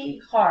can be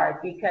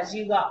hard because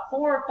you got 4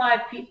 or 5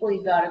 people,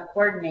 you got to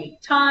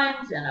coordinate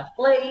times and a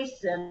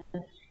place, and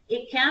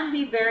it can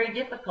be very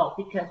difficult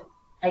because,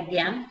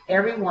 again,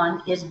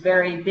 everyone is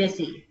very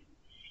busy.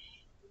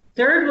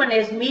 Third one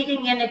is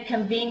meeting in a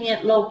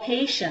convenient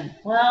location.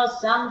 Well,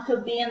 some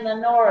could be in the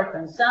north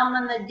and some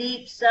in the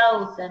deep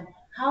south, and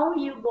how are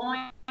you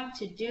going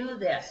to do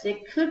this?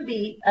 It could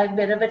be a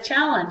bit of a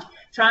challenge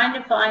trying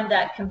to find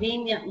that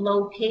convenient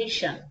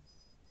location.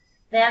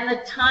 Then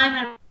the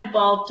time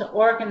involved to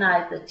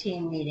organize the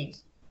team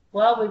meetings.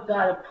 Well, we've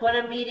got to put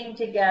a meeting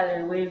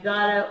together. We've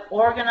got to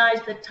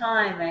organize the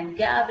time and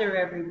gather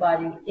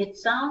everybody. It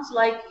sounds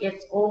like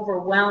it's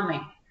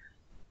overwhelming.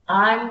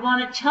 I'm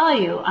going to tell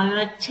you, I'm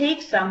going to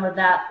take some of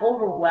that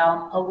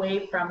overwhelm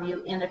away from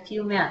you in a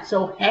few minutes.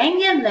 So hang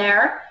in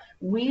there.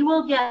 We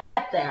will get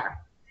there.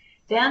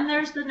 Then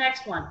there's the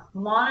next one,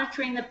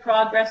 monitoring the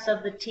progress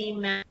of the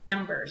team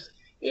members.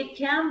 It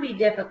can be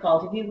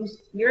difficult. If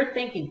you're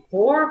thinking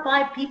 4 or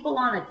 5 people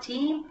on a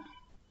team,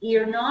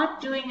 you're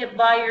not doing it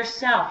by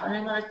yourself. And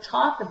I'm going to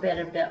talk a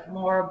bit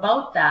more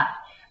about that.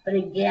 But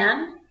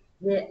again,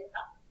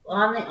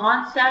 on the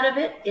onset of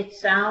it, it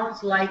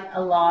sounds like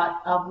a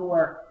lot of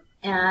work.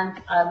 And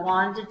I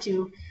wanted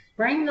to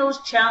bring those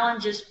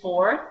challenges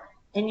forth.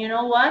 And you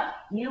know what?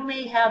 You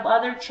may have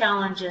other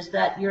challenges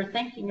that you're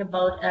thinking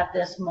about at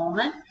this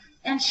moment,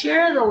 and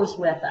share those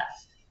with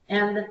us.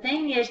 And the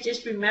thing is,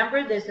 just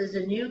remember, this is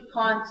a new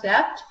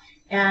concept,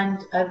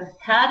 and I've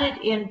had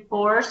it in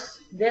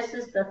force. This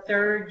is the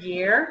 3rd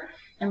year.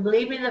 And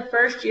believe me, the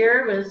first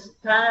year was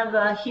kind of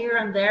a here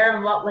and there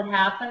and what would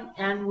happen.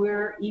 And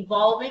we're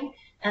evolving,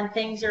 and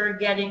things are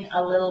getting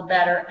a little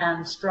better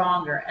and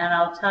stronger. And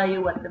I'll tell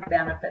you what the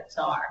benefits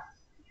are.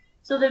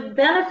 So the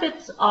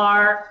benefits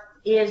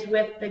is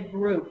with the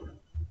group.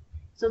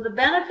 So the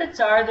benefits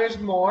are there's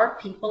more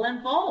people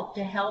involved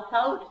to help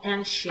out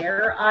and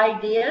share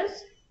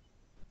ideas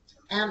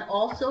and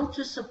also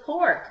to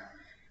support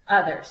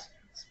others.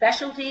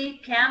 Specialty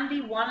can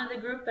be one of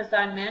the group, as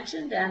I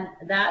mentioned, and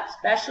that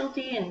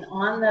specialty and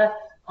on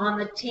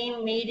the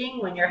team meeting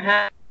when you're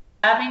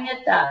having it,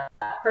 that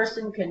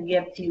person can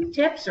give you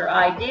tips or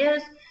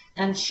ideas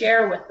and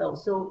share with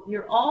those. So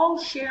you're all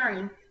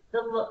sharing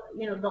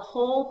the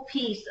whole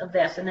piece of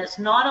this, and it's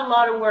not a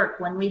lot of work.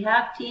 When we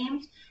have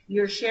teams,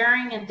 you're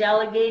sharing and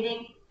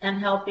delegating and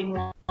helping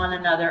one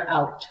another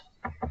out.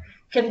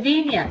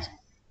 Convenient.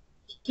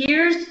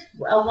 Here's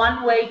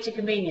one way to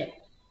convenient.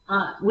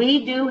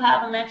 We do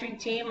have a mentoring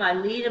team. I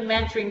lead a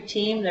mentoring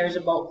team. There's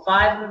about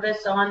 5 of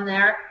us on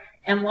there.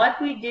 And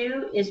what we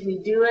do is we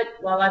do it,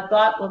 well, I've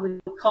got what we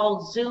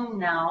call Zoom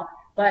now,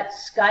 but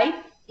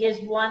Skype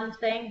is one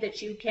thing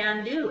that you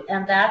can do,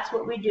 and that's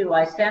what we do.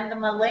 I send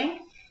them a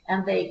link,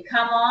 and they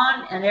come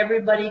on, and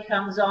everybody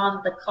comes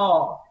on the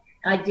call.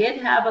 I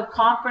did have a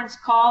conference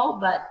call,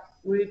 but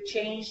we've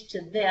changed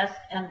to this,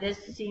 and this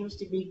seems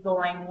to be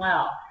going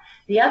well.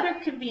 The other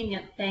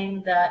convenient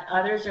thing that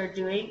others are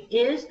doing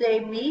is they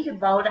meet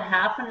about a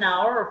half an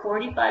hour or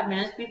 45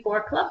 minutes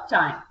before club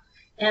time.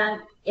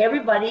 And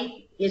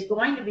everybody is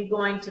going to be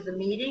going to the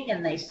meeting,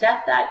 and they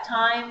set that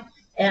time,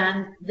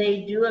 and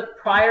they do it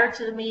prior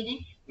to the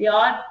meeting. The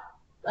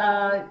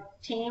odd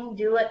team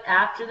do it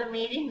after the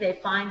meeting. They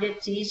find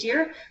it's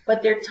easier,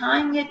 but they're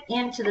tying it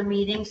into the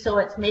meeting, so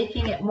it's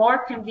making it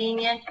more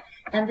convenient.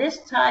 And this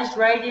ties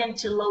right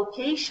into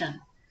location.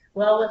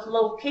 Well, with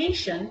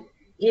location,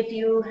 if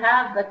you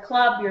have the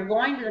club, you're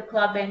going to the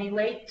club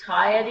anyway,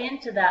 tie it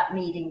into that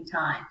meeting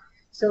time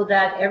so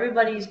that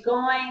everybody's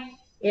going.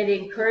 It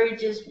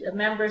encourages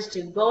members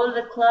to go to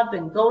the club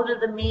and go to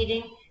the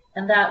meeting,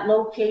 and that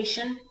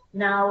location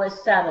now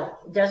is settled.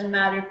 It doesn't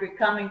matter if you're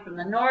coming from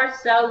the north,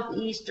 south,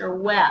 east, or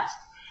west.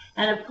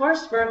 And of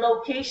course, for a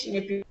location,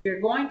 if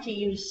you're going to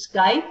use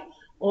Skype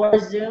or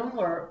Zoom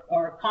or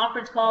a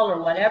conference call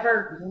or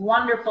whatever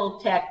wonderful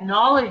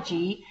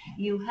technology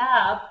you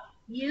have,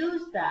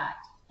 use that.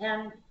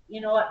 And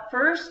you know, at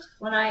first,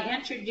 when I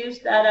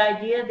introduced that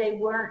idea, they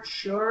weren't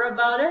sure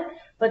about it,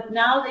 but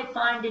now they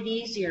find it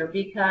easier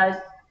because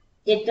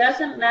it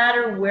doesn't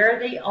matter where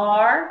they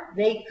are.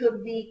 They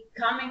could be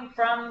coming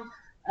from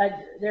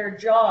their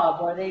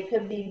job, or they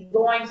could be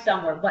going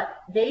somewhere, but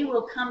they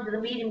will come to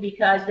the meeting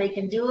because they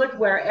can do it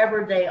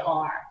wherever they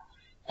are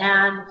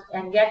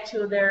and get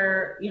to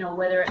their, you know,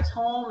 whether it's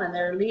home and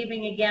they're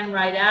leaving again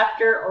right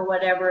after or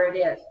whatever it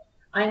is.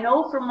 I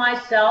know for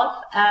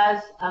myself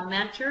as a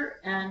mentor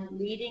and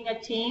leading a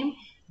team,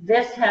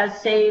 this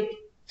has saved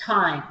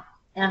time,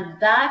 and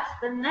that's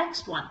the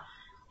next one.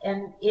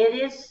 And it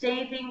is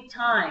saving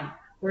time.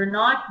 We're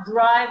not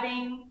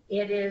driving.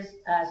 It is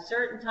a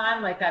certain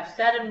time, like I've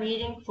set a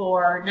meeting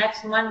for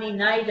next Monday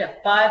night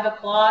at 5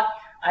 o'clock.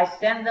 I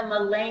send them a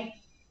link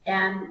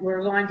and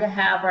we're going to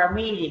have our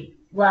meeting.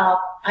 Well,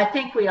 I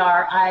think we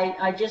are.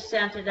 I just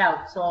sent it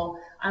out, so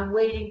I'm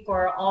waiting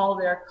for all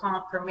their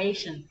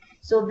confirmation.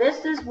 So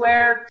this is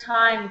where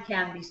time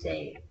can be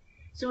saved.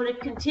 So to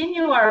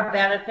continue our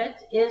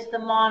benefits is the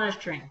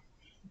monitoring.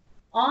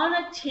 On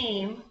a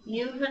team,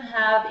 you can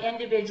have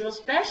individuals,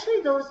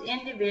 especially those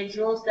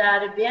individuals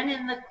that have been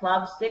in the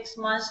club 6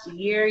 months, a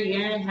year,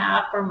 year and a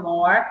half or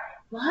more.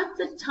 Lots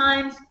of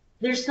times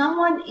there's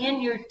someone in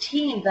your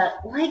team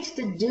that likes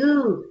to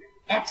do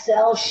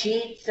Excel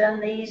sheets and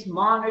these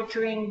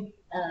monitoring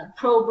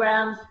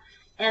programs,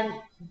 and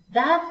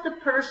that's the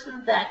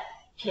person that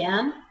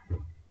can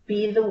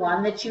be the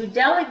one that you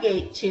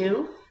delegate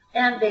to,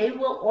 and they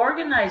will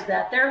organize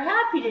that. They're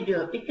happy to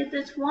do it because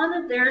it's one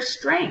of their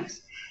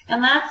strengths.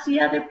 And that's the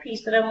other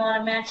piece that I want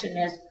to mention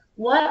is,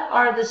 what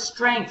are the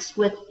strengths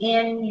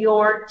within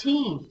your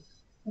team?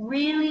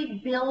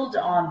 Really build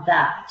on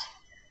that.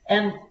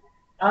 And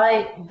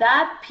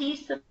that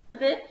piece of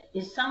it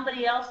is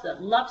somebody else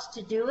that loves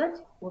to do it.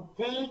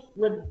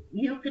 Well,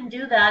 you can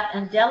do that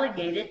and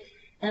delegate it,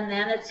 and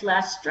then it's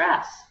less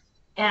stress.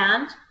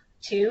 And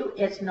two,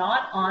 it's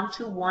not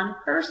onto one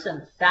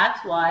person. That's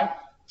why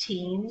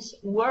teams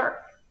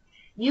work.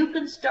 You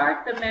can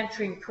start the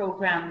mentoring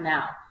program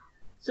now.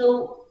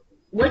 So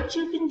what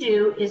you can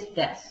do is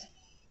this.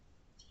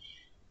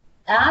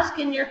 Ask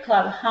in your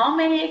club, how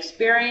many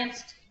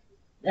experienced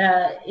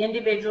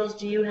individuals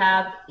do you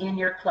have in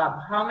your club?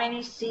 How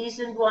many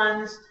seasoned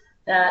ones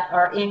that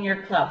are in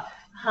your club?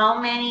 How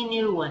many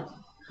new ones?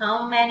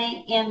 How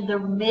many in the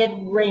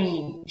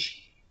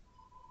mid-range?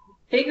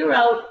 Figure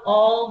out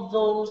all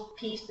those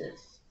pieces.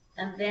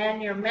 And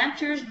then your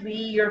mentors be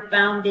your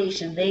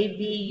foundation. They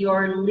be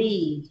your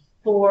lead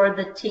for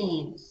the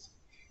teams.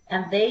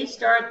 And they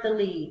start the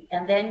lead.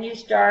 And then you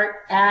start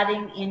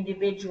adding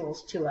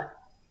individuals to it.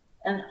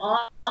 And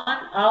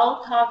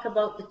I'll talk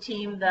about the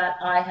team that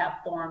I have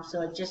formed,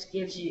 so it just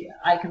gives you,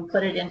 I can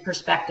put it in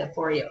perspective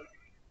for you.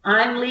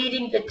 I'm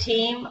leading the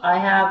team. I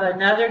have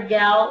another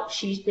gal.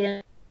 She's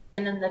been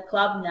in the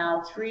club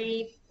now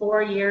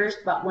 3-4 years,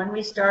 but when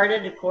we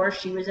started, of course,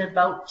 she was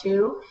about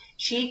 2.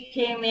 She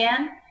came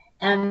in,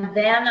 and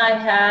then I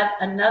had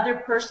another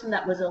person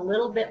that was a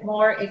little bit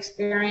more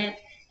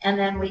experienced, and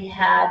then we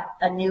had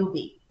a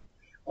newbie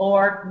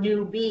or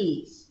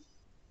newbies.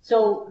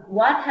 So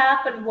what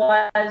happened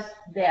was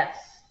this,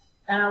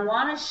 and I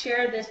want to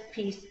share this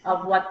piece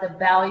of what the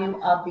value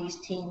of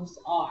these teams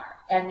are.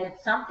 And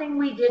it's something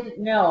we didn't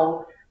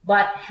know,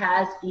 but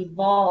has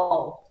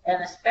evolved,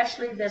 and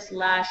especially this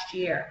last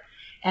year.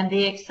 And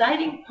the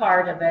exciting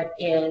part of it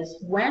is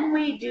when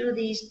we do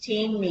these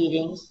team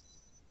meetings,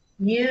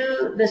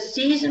 the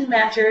seasoned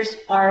mentors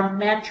are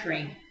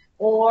mentoring,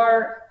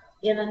 or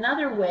in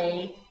another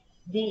way,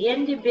 the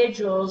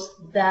individuals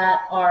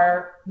that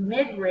are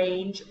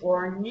mid-range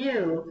or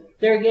new,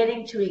 they're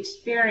getting to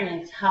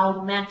experience how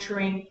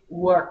mentoring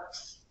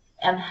works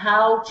and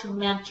how to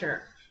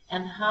mentor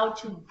and how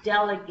to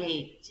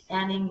delegate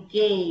and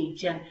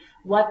engage and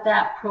what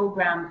that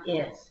program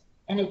is.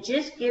 And it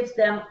just gives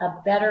them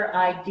a better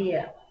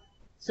idea.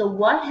 So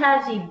what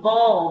has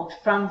evolved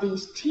from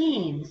these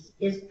teams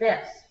is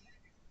this.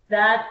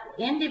 That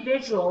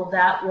individual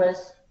that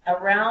was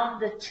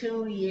around the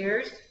 2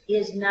 years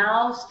is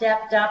now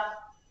stepped up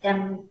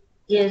and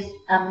is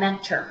a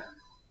mentor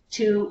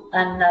to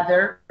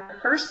another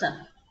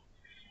person.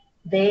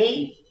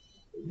 They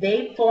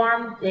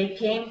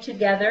came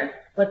together,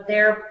 but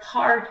they're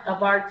part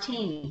of our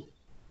team.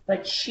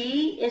 But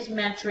she is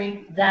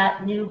mentoring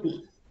that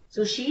newbie.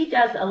 So she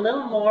does a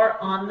little more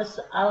on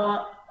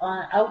the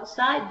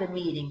outside the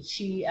meeting.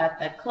 She at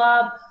the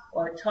club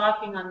or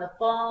talking on the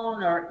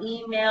phone or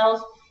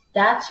emails.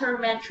 That's her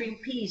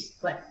mentoring piece.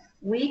 But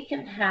we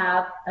can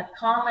have a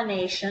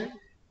combination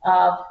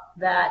of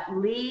that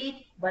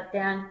lead, but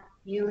then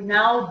you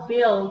now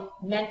build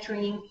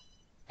mentoring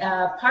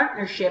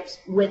partnerships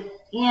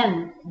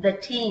within the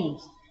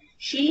teams.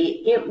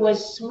 It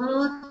was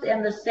smooth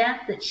in the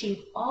sense that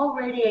she'd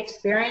already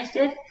experienced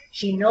it.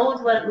 She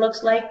knows what it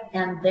looks like,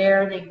 and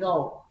there they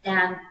go,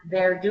 and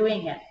they're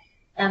doing it.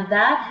 And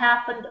that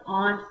happened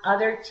on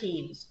other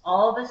teams.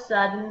 All of a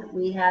sudden,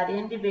 we had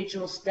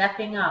individuals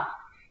stepping up,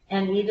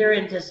 and either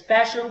into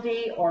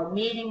specialty or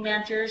meeting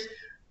mentors,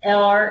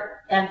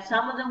 and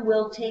some of them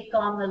will take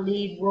on the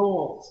lead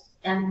roles.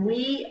 And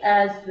we,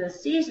 as the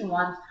seasoned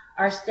ones,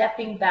 are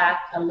stepping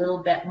back a little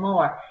bit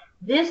more.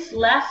 This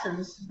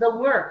lessens the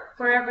work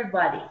for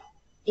everybody.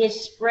 It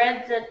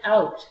spreads it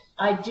out.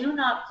 I do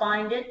not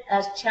find it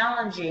as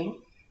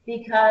challenging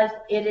because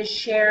it is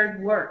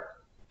shared work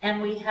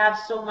and we have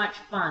so much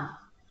fun.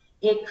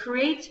 It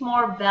creates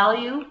more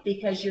value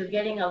because you're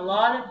getting a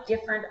lot of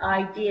different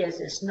ideas.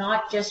 It's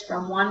not just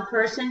from one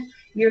person.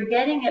 You're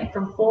getting it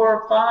from 4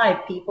 or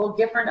 5 people,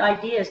 different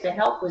ideas to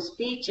help with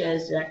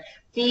speeches,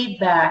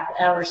 feedback,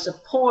 or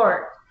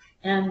support,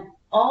 and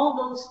all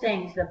those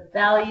things. The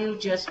value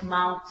just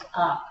mounts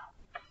up.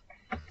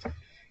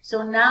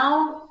 So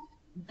now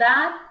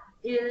that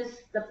is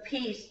the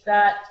piece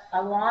that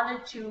I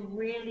wanted to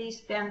really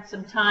spend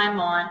some time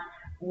on,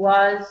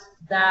 was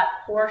that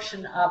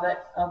portion of it,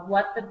 of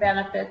what the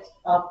benefits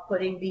of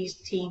putting these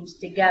teams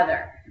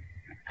together.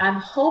 I'm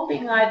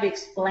hoping I've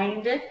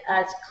explained it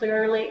as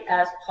clearly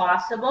as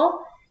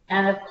possible.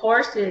 And of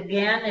course,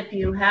 again, if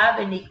you have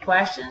any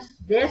questions,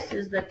 this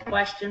is the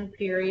question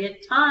period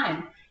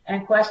time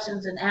and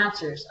questions and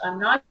answers. I'm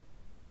not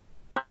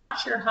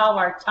sure how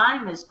our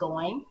time is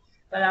going,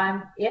 but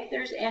if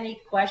there's any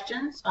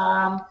questions,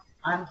 I'm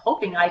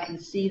hoping I can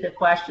see the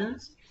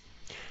questions.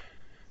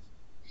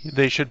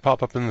 They should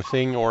pop up in the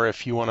thing, or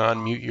if you want to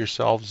unmute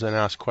yourselves and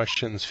ask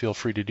questions, feel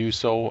free to do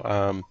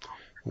so.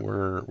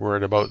 We're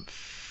at about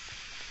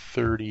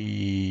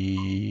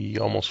 30,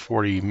 almost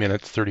 40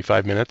 minutes,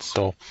 35 minutes.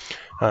 So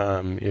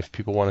if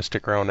people want to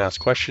stick around and ask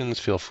questions,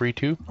 feel free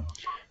to.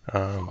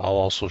 I'll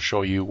also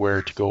show you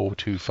where to go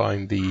to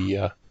find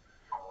the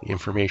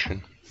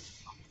information.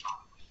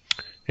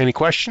 Any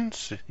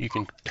questions? You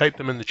can type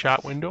them in the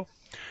chat window.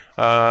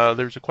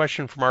 There's a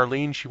question from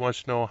Arlene. She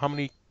wants to know how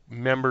many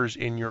members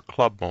in your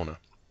club, Mona?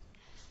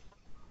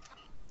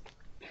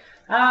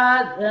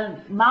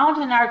 The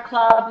amount in our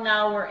club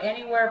now, we're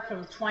anywhere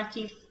from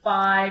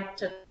 25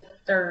 to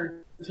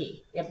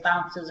 30. It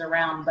bounces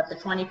around, but the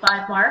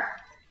 25 mark.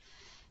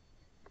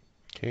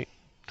 Okay,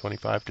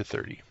 25 to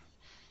 30.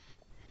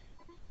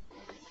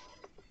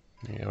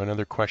 We have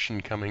another question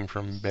coming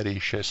from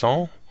Betty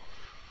Chesson.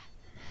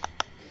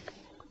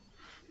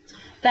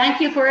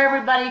 Thank you for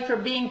everybody for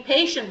being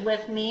patient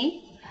with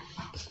me.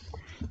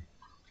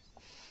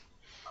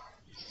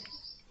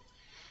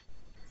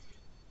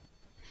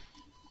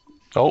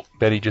 Oh,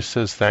 Betty just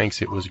says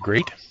thanks, it was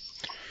great.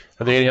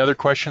 Are there any other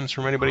questions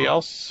from anybody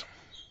else?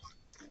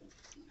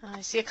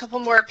 I see a couple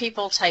more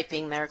people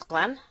typing there,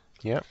 Glenn.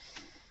 Yeah,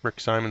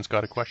 Rick Simon's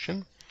got a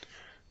question.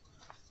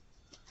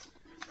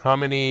 How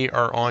many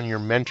are on your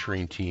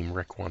mentoring team,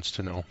 Rick wants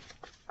to know.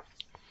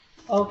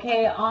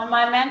 Okay, on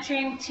my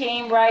mentoring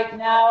team right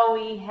now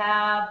we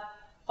have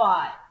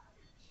 5.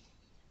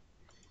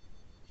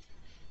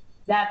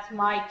 That's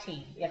my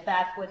team, if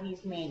that's what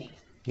he's meaning.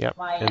 Yeah,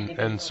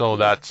 and so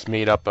that's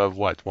made up of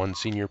what? One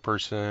senior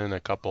person, a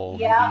couple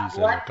newbies,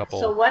 and a couple.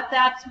 So what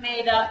that's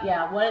made up?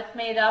 Yeah, what it's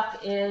made up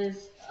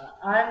is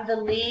I'm the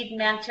lead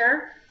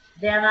mentor.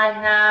 Then I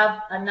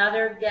have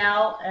another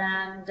gal,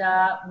 and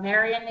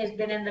Marion has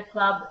been in the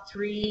club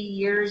 3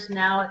 years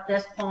now at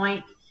this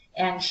point,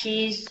 and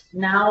she's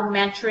now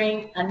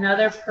mentoring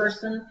another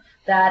person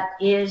that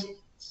is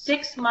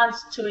 6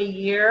 months to a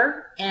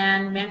year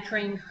and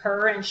mentoring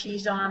her, and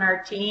she's on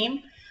our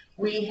team.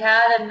 We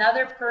had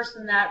another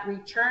person that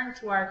returned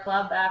to our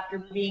club after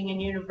being in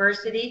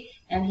university,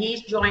 and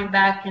he's joined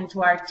back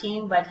into our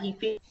team, but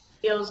he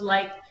feels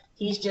like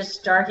he's just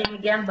starting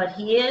again, but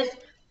he's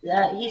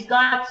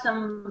got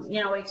some,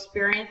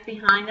 experience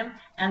behind him.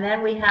 And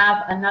then we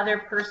have another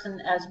person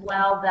as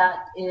well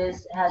that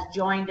has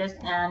joined us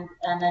and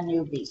a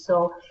newbie.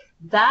 So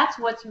that's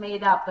what's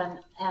made up,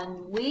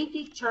 and we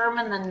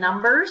determine the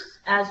numbers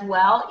as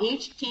well.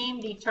 Each team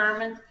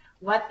determines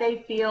what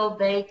they feel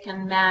they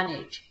can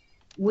manage.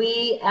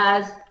 We,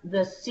 as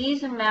the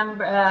season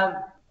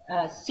member,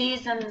 the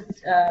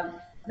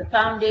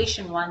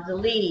foundation ones, the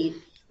lead,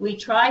 we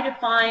try to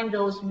find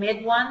those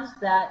mid ones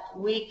that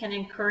we can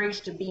encourage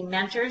to be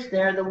mentors.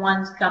 They're the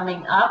ones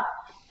coming up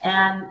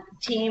and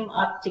team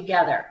up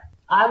together.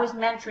 I was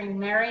mentoring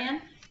Marion,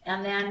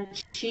 and then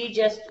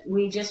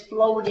we just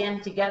flowed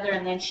in together,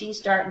 and then she's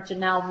starting to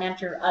now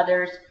mentor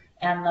others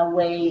and the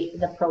way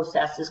the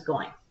process is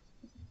going.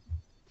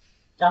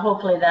 So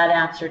hopefully that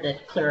answered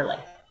it clearly.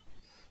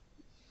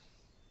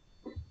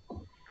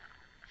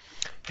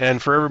 And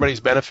for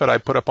everybody's benefit, I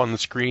put up on the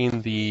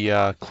screen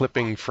the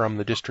clipping from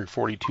the District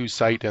 42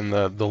 site, and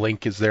the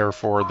link is there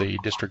for the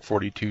District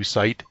 42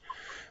 site,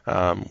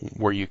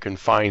 where you can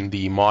find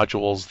the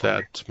modules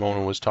that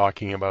Mona was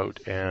talking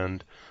about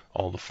and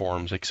all the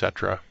forms,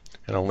 etc.,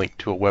 and a link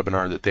to a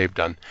webinar that they've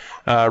done.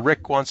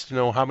 Rick wants to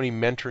know, how many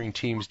mentoring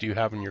teams do you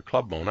have in your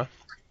club, Mona?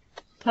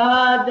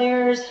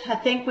 I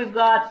think we've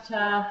got,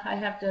 I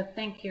have to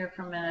think here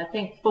for a minute, I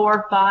think 4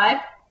 or 5.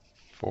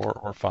 4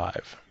 or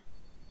 5.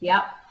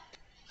 Yep.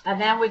 And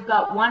then we've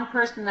got one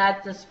person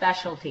that's a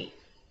specialty.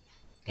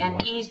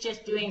 And he's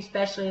just doing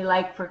especially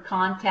like for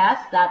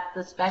contests, that's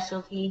the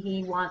specialty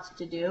he wants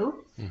to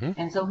do. Mm-hmm.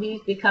 And so he's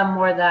become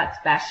more that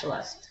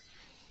specialist.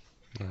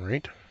 All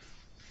right.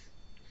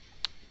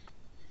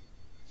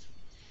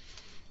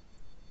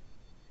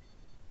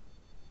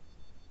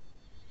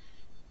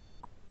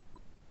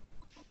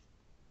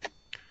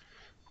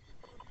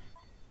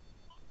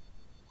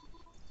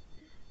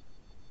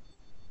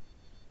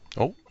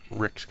 Oh,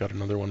 Rick's got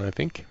another one, I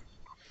think.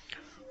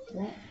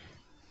 Yeah.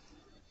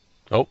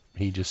 Oh,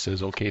 he just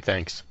says, okay,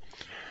 thanks.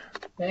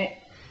 Okay.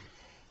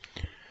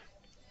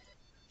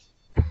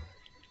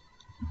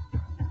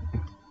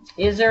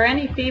 Is there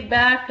any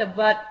feedback of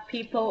what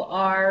people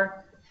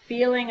are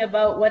feeling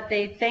about what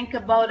they think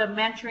about a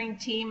mentoring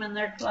team in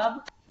their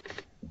club?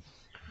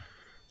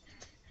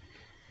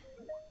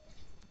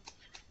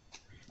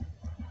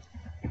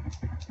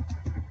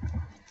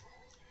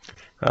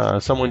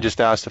 Someone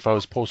just asked if I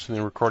was posting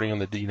the recording on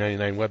the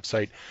D99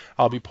 website.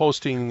 I'll be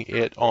posting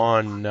it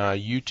on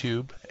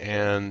YouTube,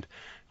 and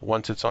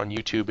once it's on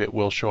YouTube, it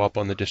will show up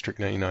on the District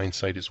 99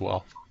 site as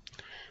well.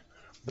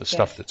 The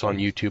stuff that's on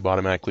YouTube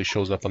automatically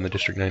shows up on the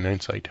District 99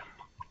 site.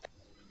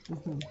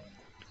 Mm-hmm.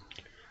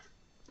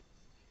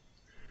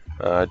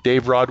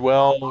 Dave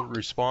Rodwell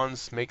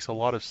responds, makes a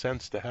lot of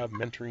sense to have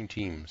mentoring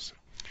teams.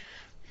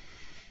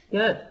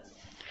 Good.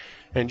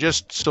 And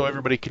just so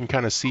everybody can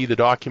kind of see the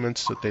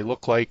documents that they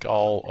look like,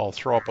 I'll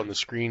throw up on the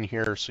screen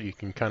here so you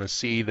can kind of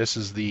see. This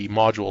is the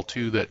module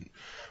 2 that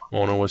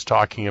Mona was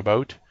talking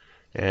about.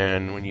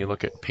 And when you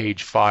look at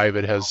page 5,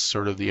 it has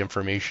sort of the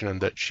information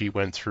that she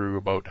went through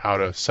about how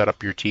to set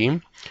up your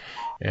team.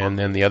 And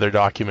then the other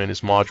document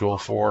is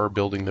module 4,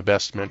 building the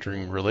best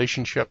mentoring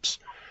relationships.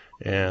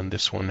 And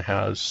this one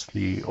has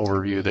the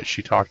overview that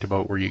she talked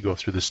about, where you go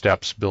through the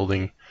steps: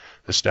 building,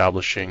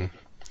 establishing,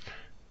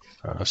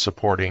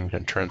 supporting,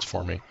 and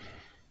transforming.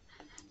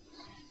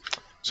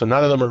 So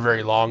none of them are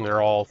very long.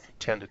 They're all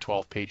 10 to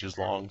 12 pages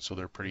long, so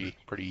they're pretty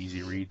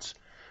easy reads.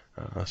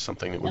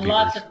 Something that would and be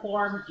lots of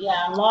forms.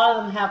 Yeah, a lot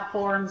of them have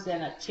forms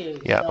in it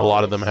too. Yeah, so a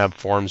lot of them have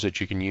forms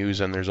that you can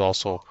use, and there's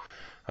also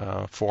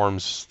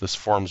forms. These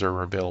forms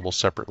are available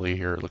separately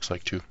here, it looks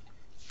like, too.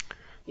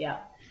 Yeah.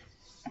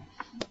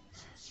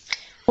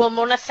 Well,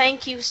 Mona,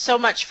 thank you so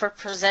much for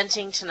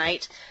presenting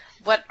tonight.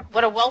 What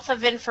a wealth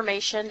of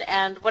information,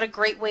 and what a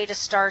great way to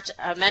start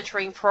a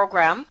mentoring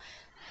program.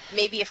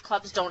 Maybe if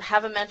clubs don't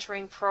have a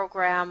mentoring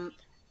program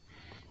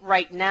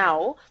right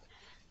now,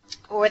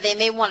 or they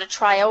may want to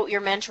try out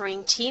your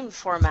mentoring team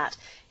format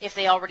if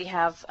they already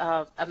have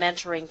a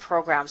mentoring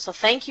program. So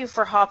thank you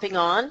for hopping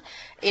on.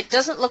 It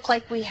doesn't look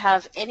like we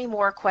have any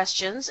more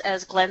questions.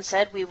 As Glenn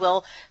said, we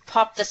will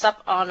pop this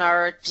up on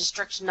our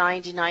District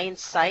 99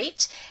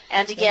 site.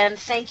 And again,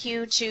 thank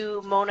you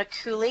to Mona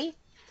Cooley,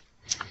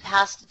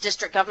 past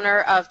District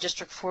Governor of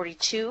District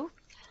 42,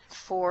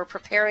 for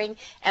preparing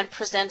and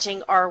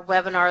presenting our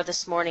webinar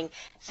this morning.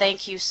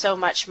 Thank you so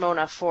much,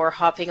 Mona, for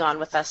hopping on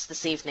with us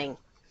this evening.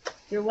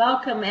 You're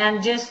welcome.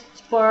 And just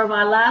for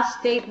my last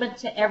statement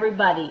to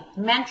everybody,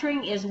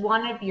 mentoring is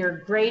one of your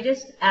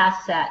greatest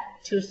assets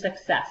to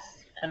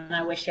success. And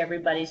I wish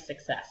everybody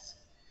success.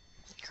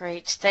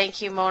 Great.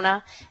 Thank you,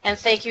 Mona. And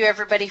thank you,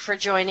 everybody, for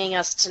joining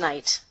us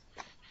tonight.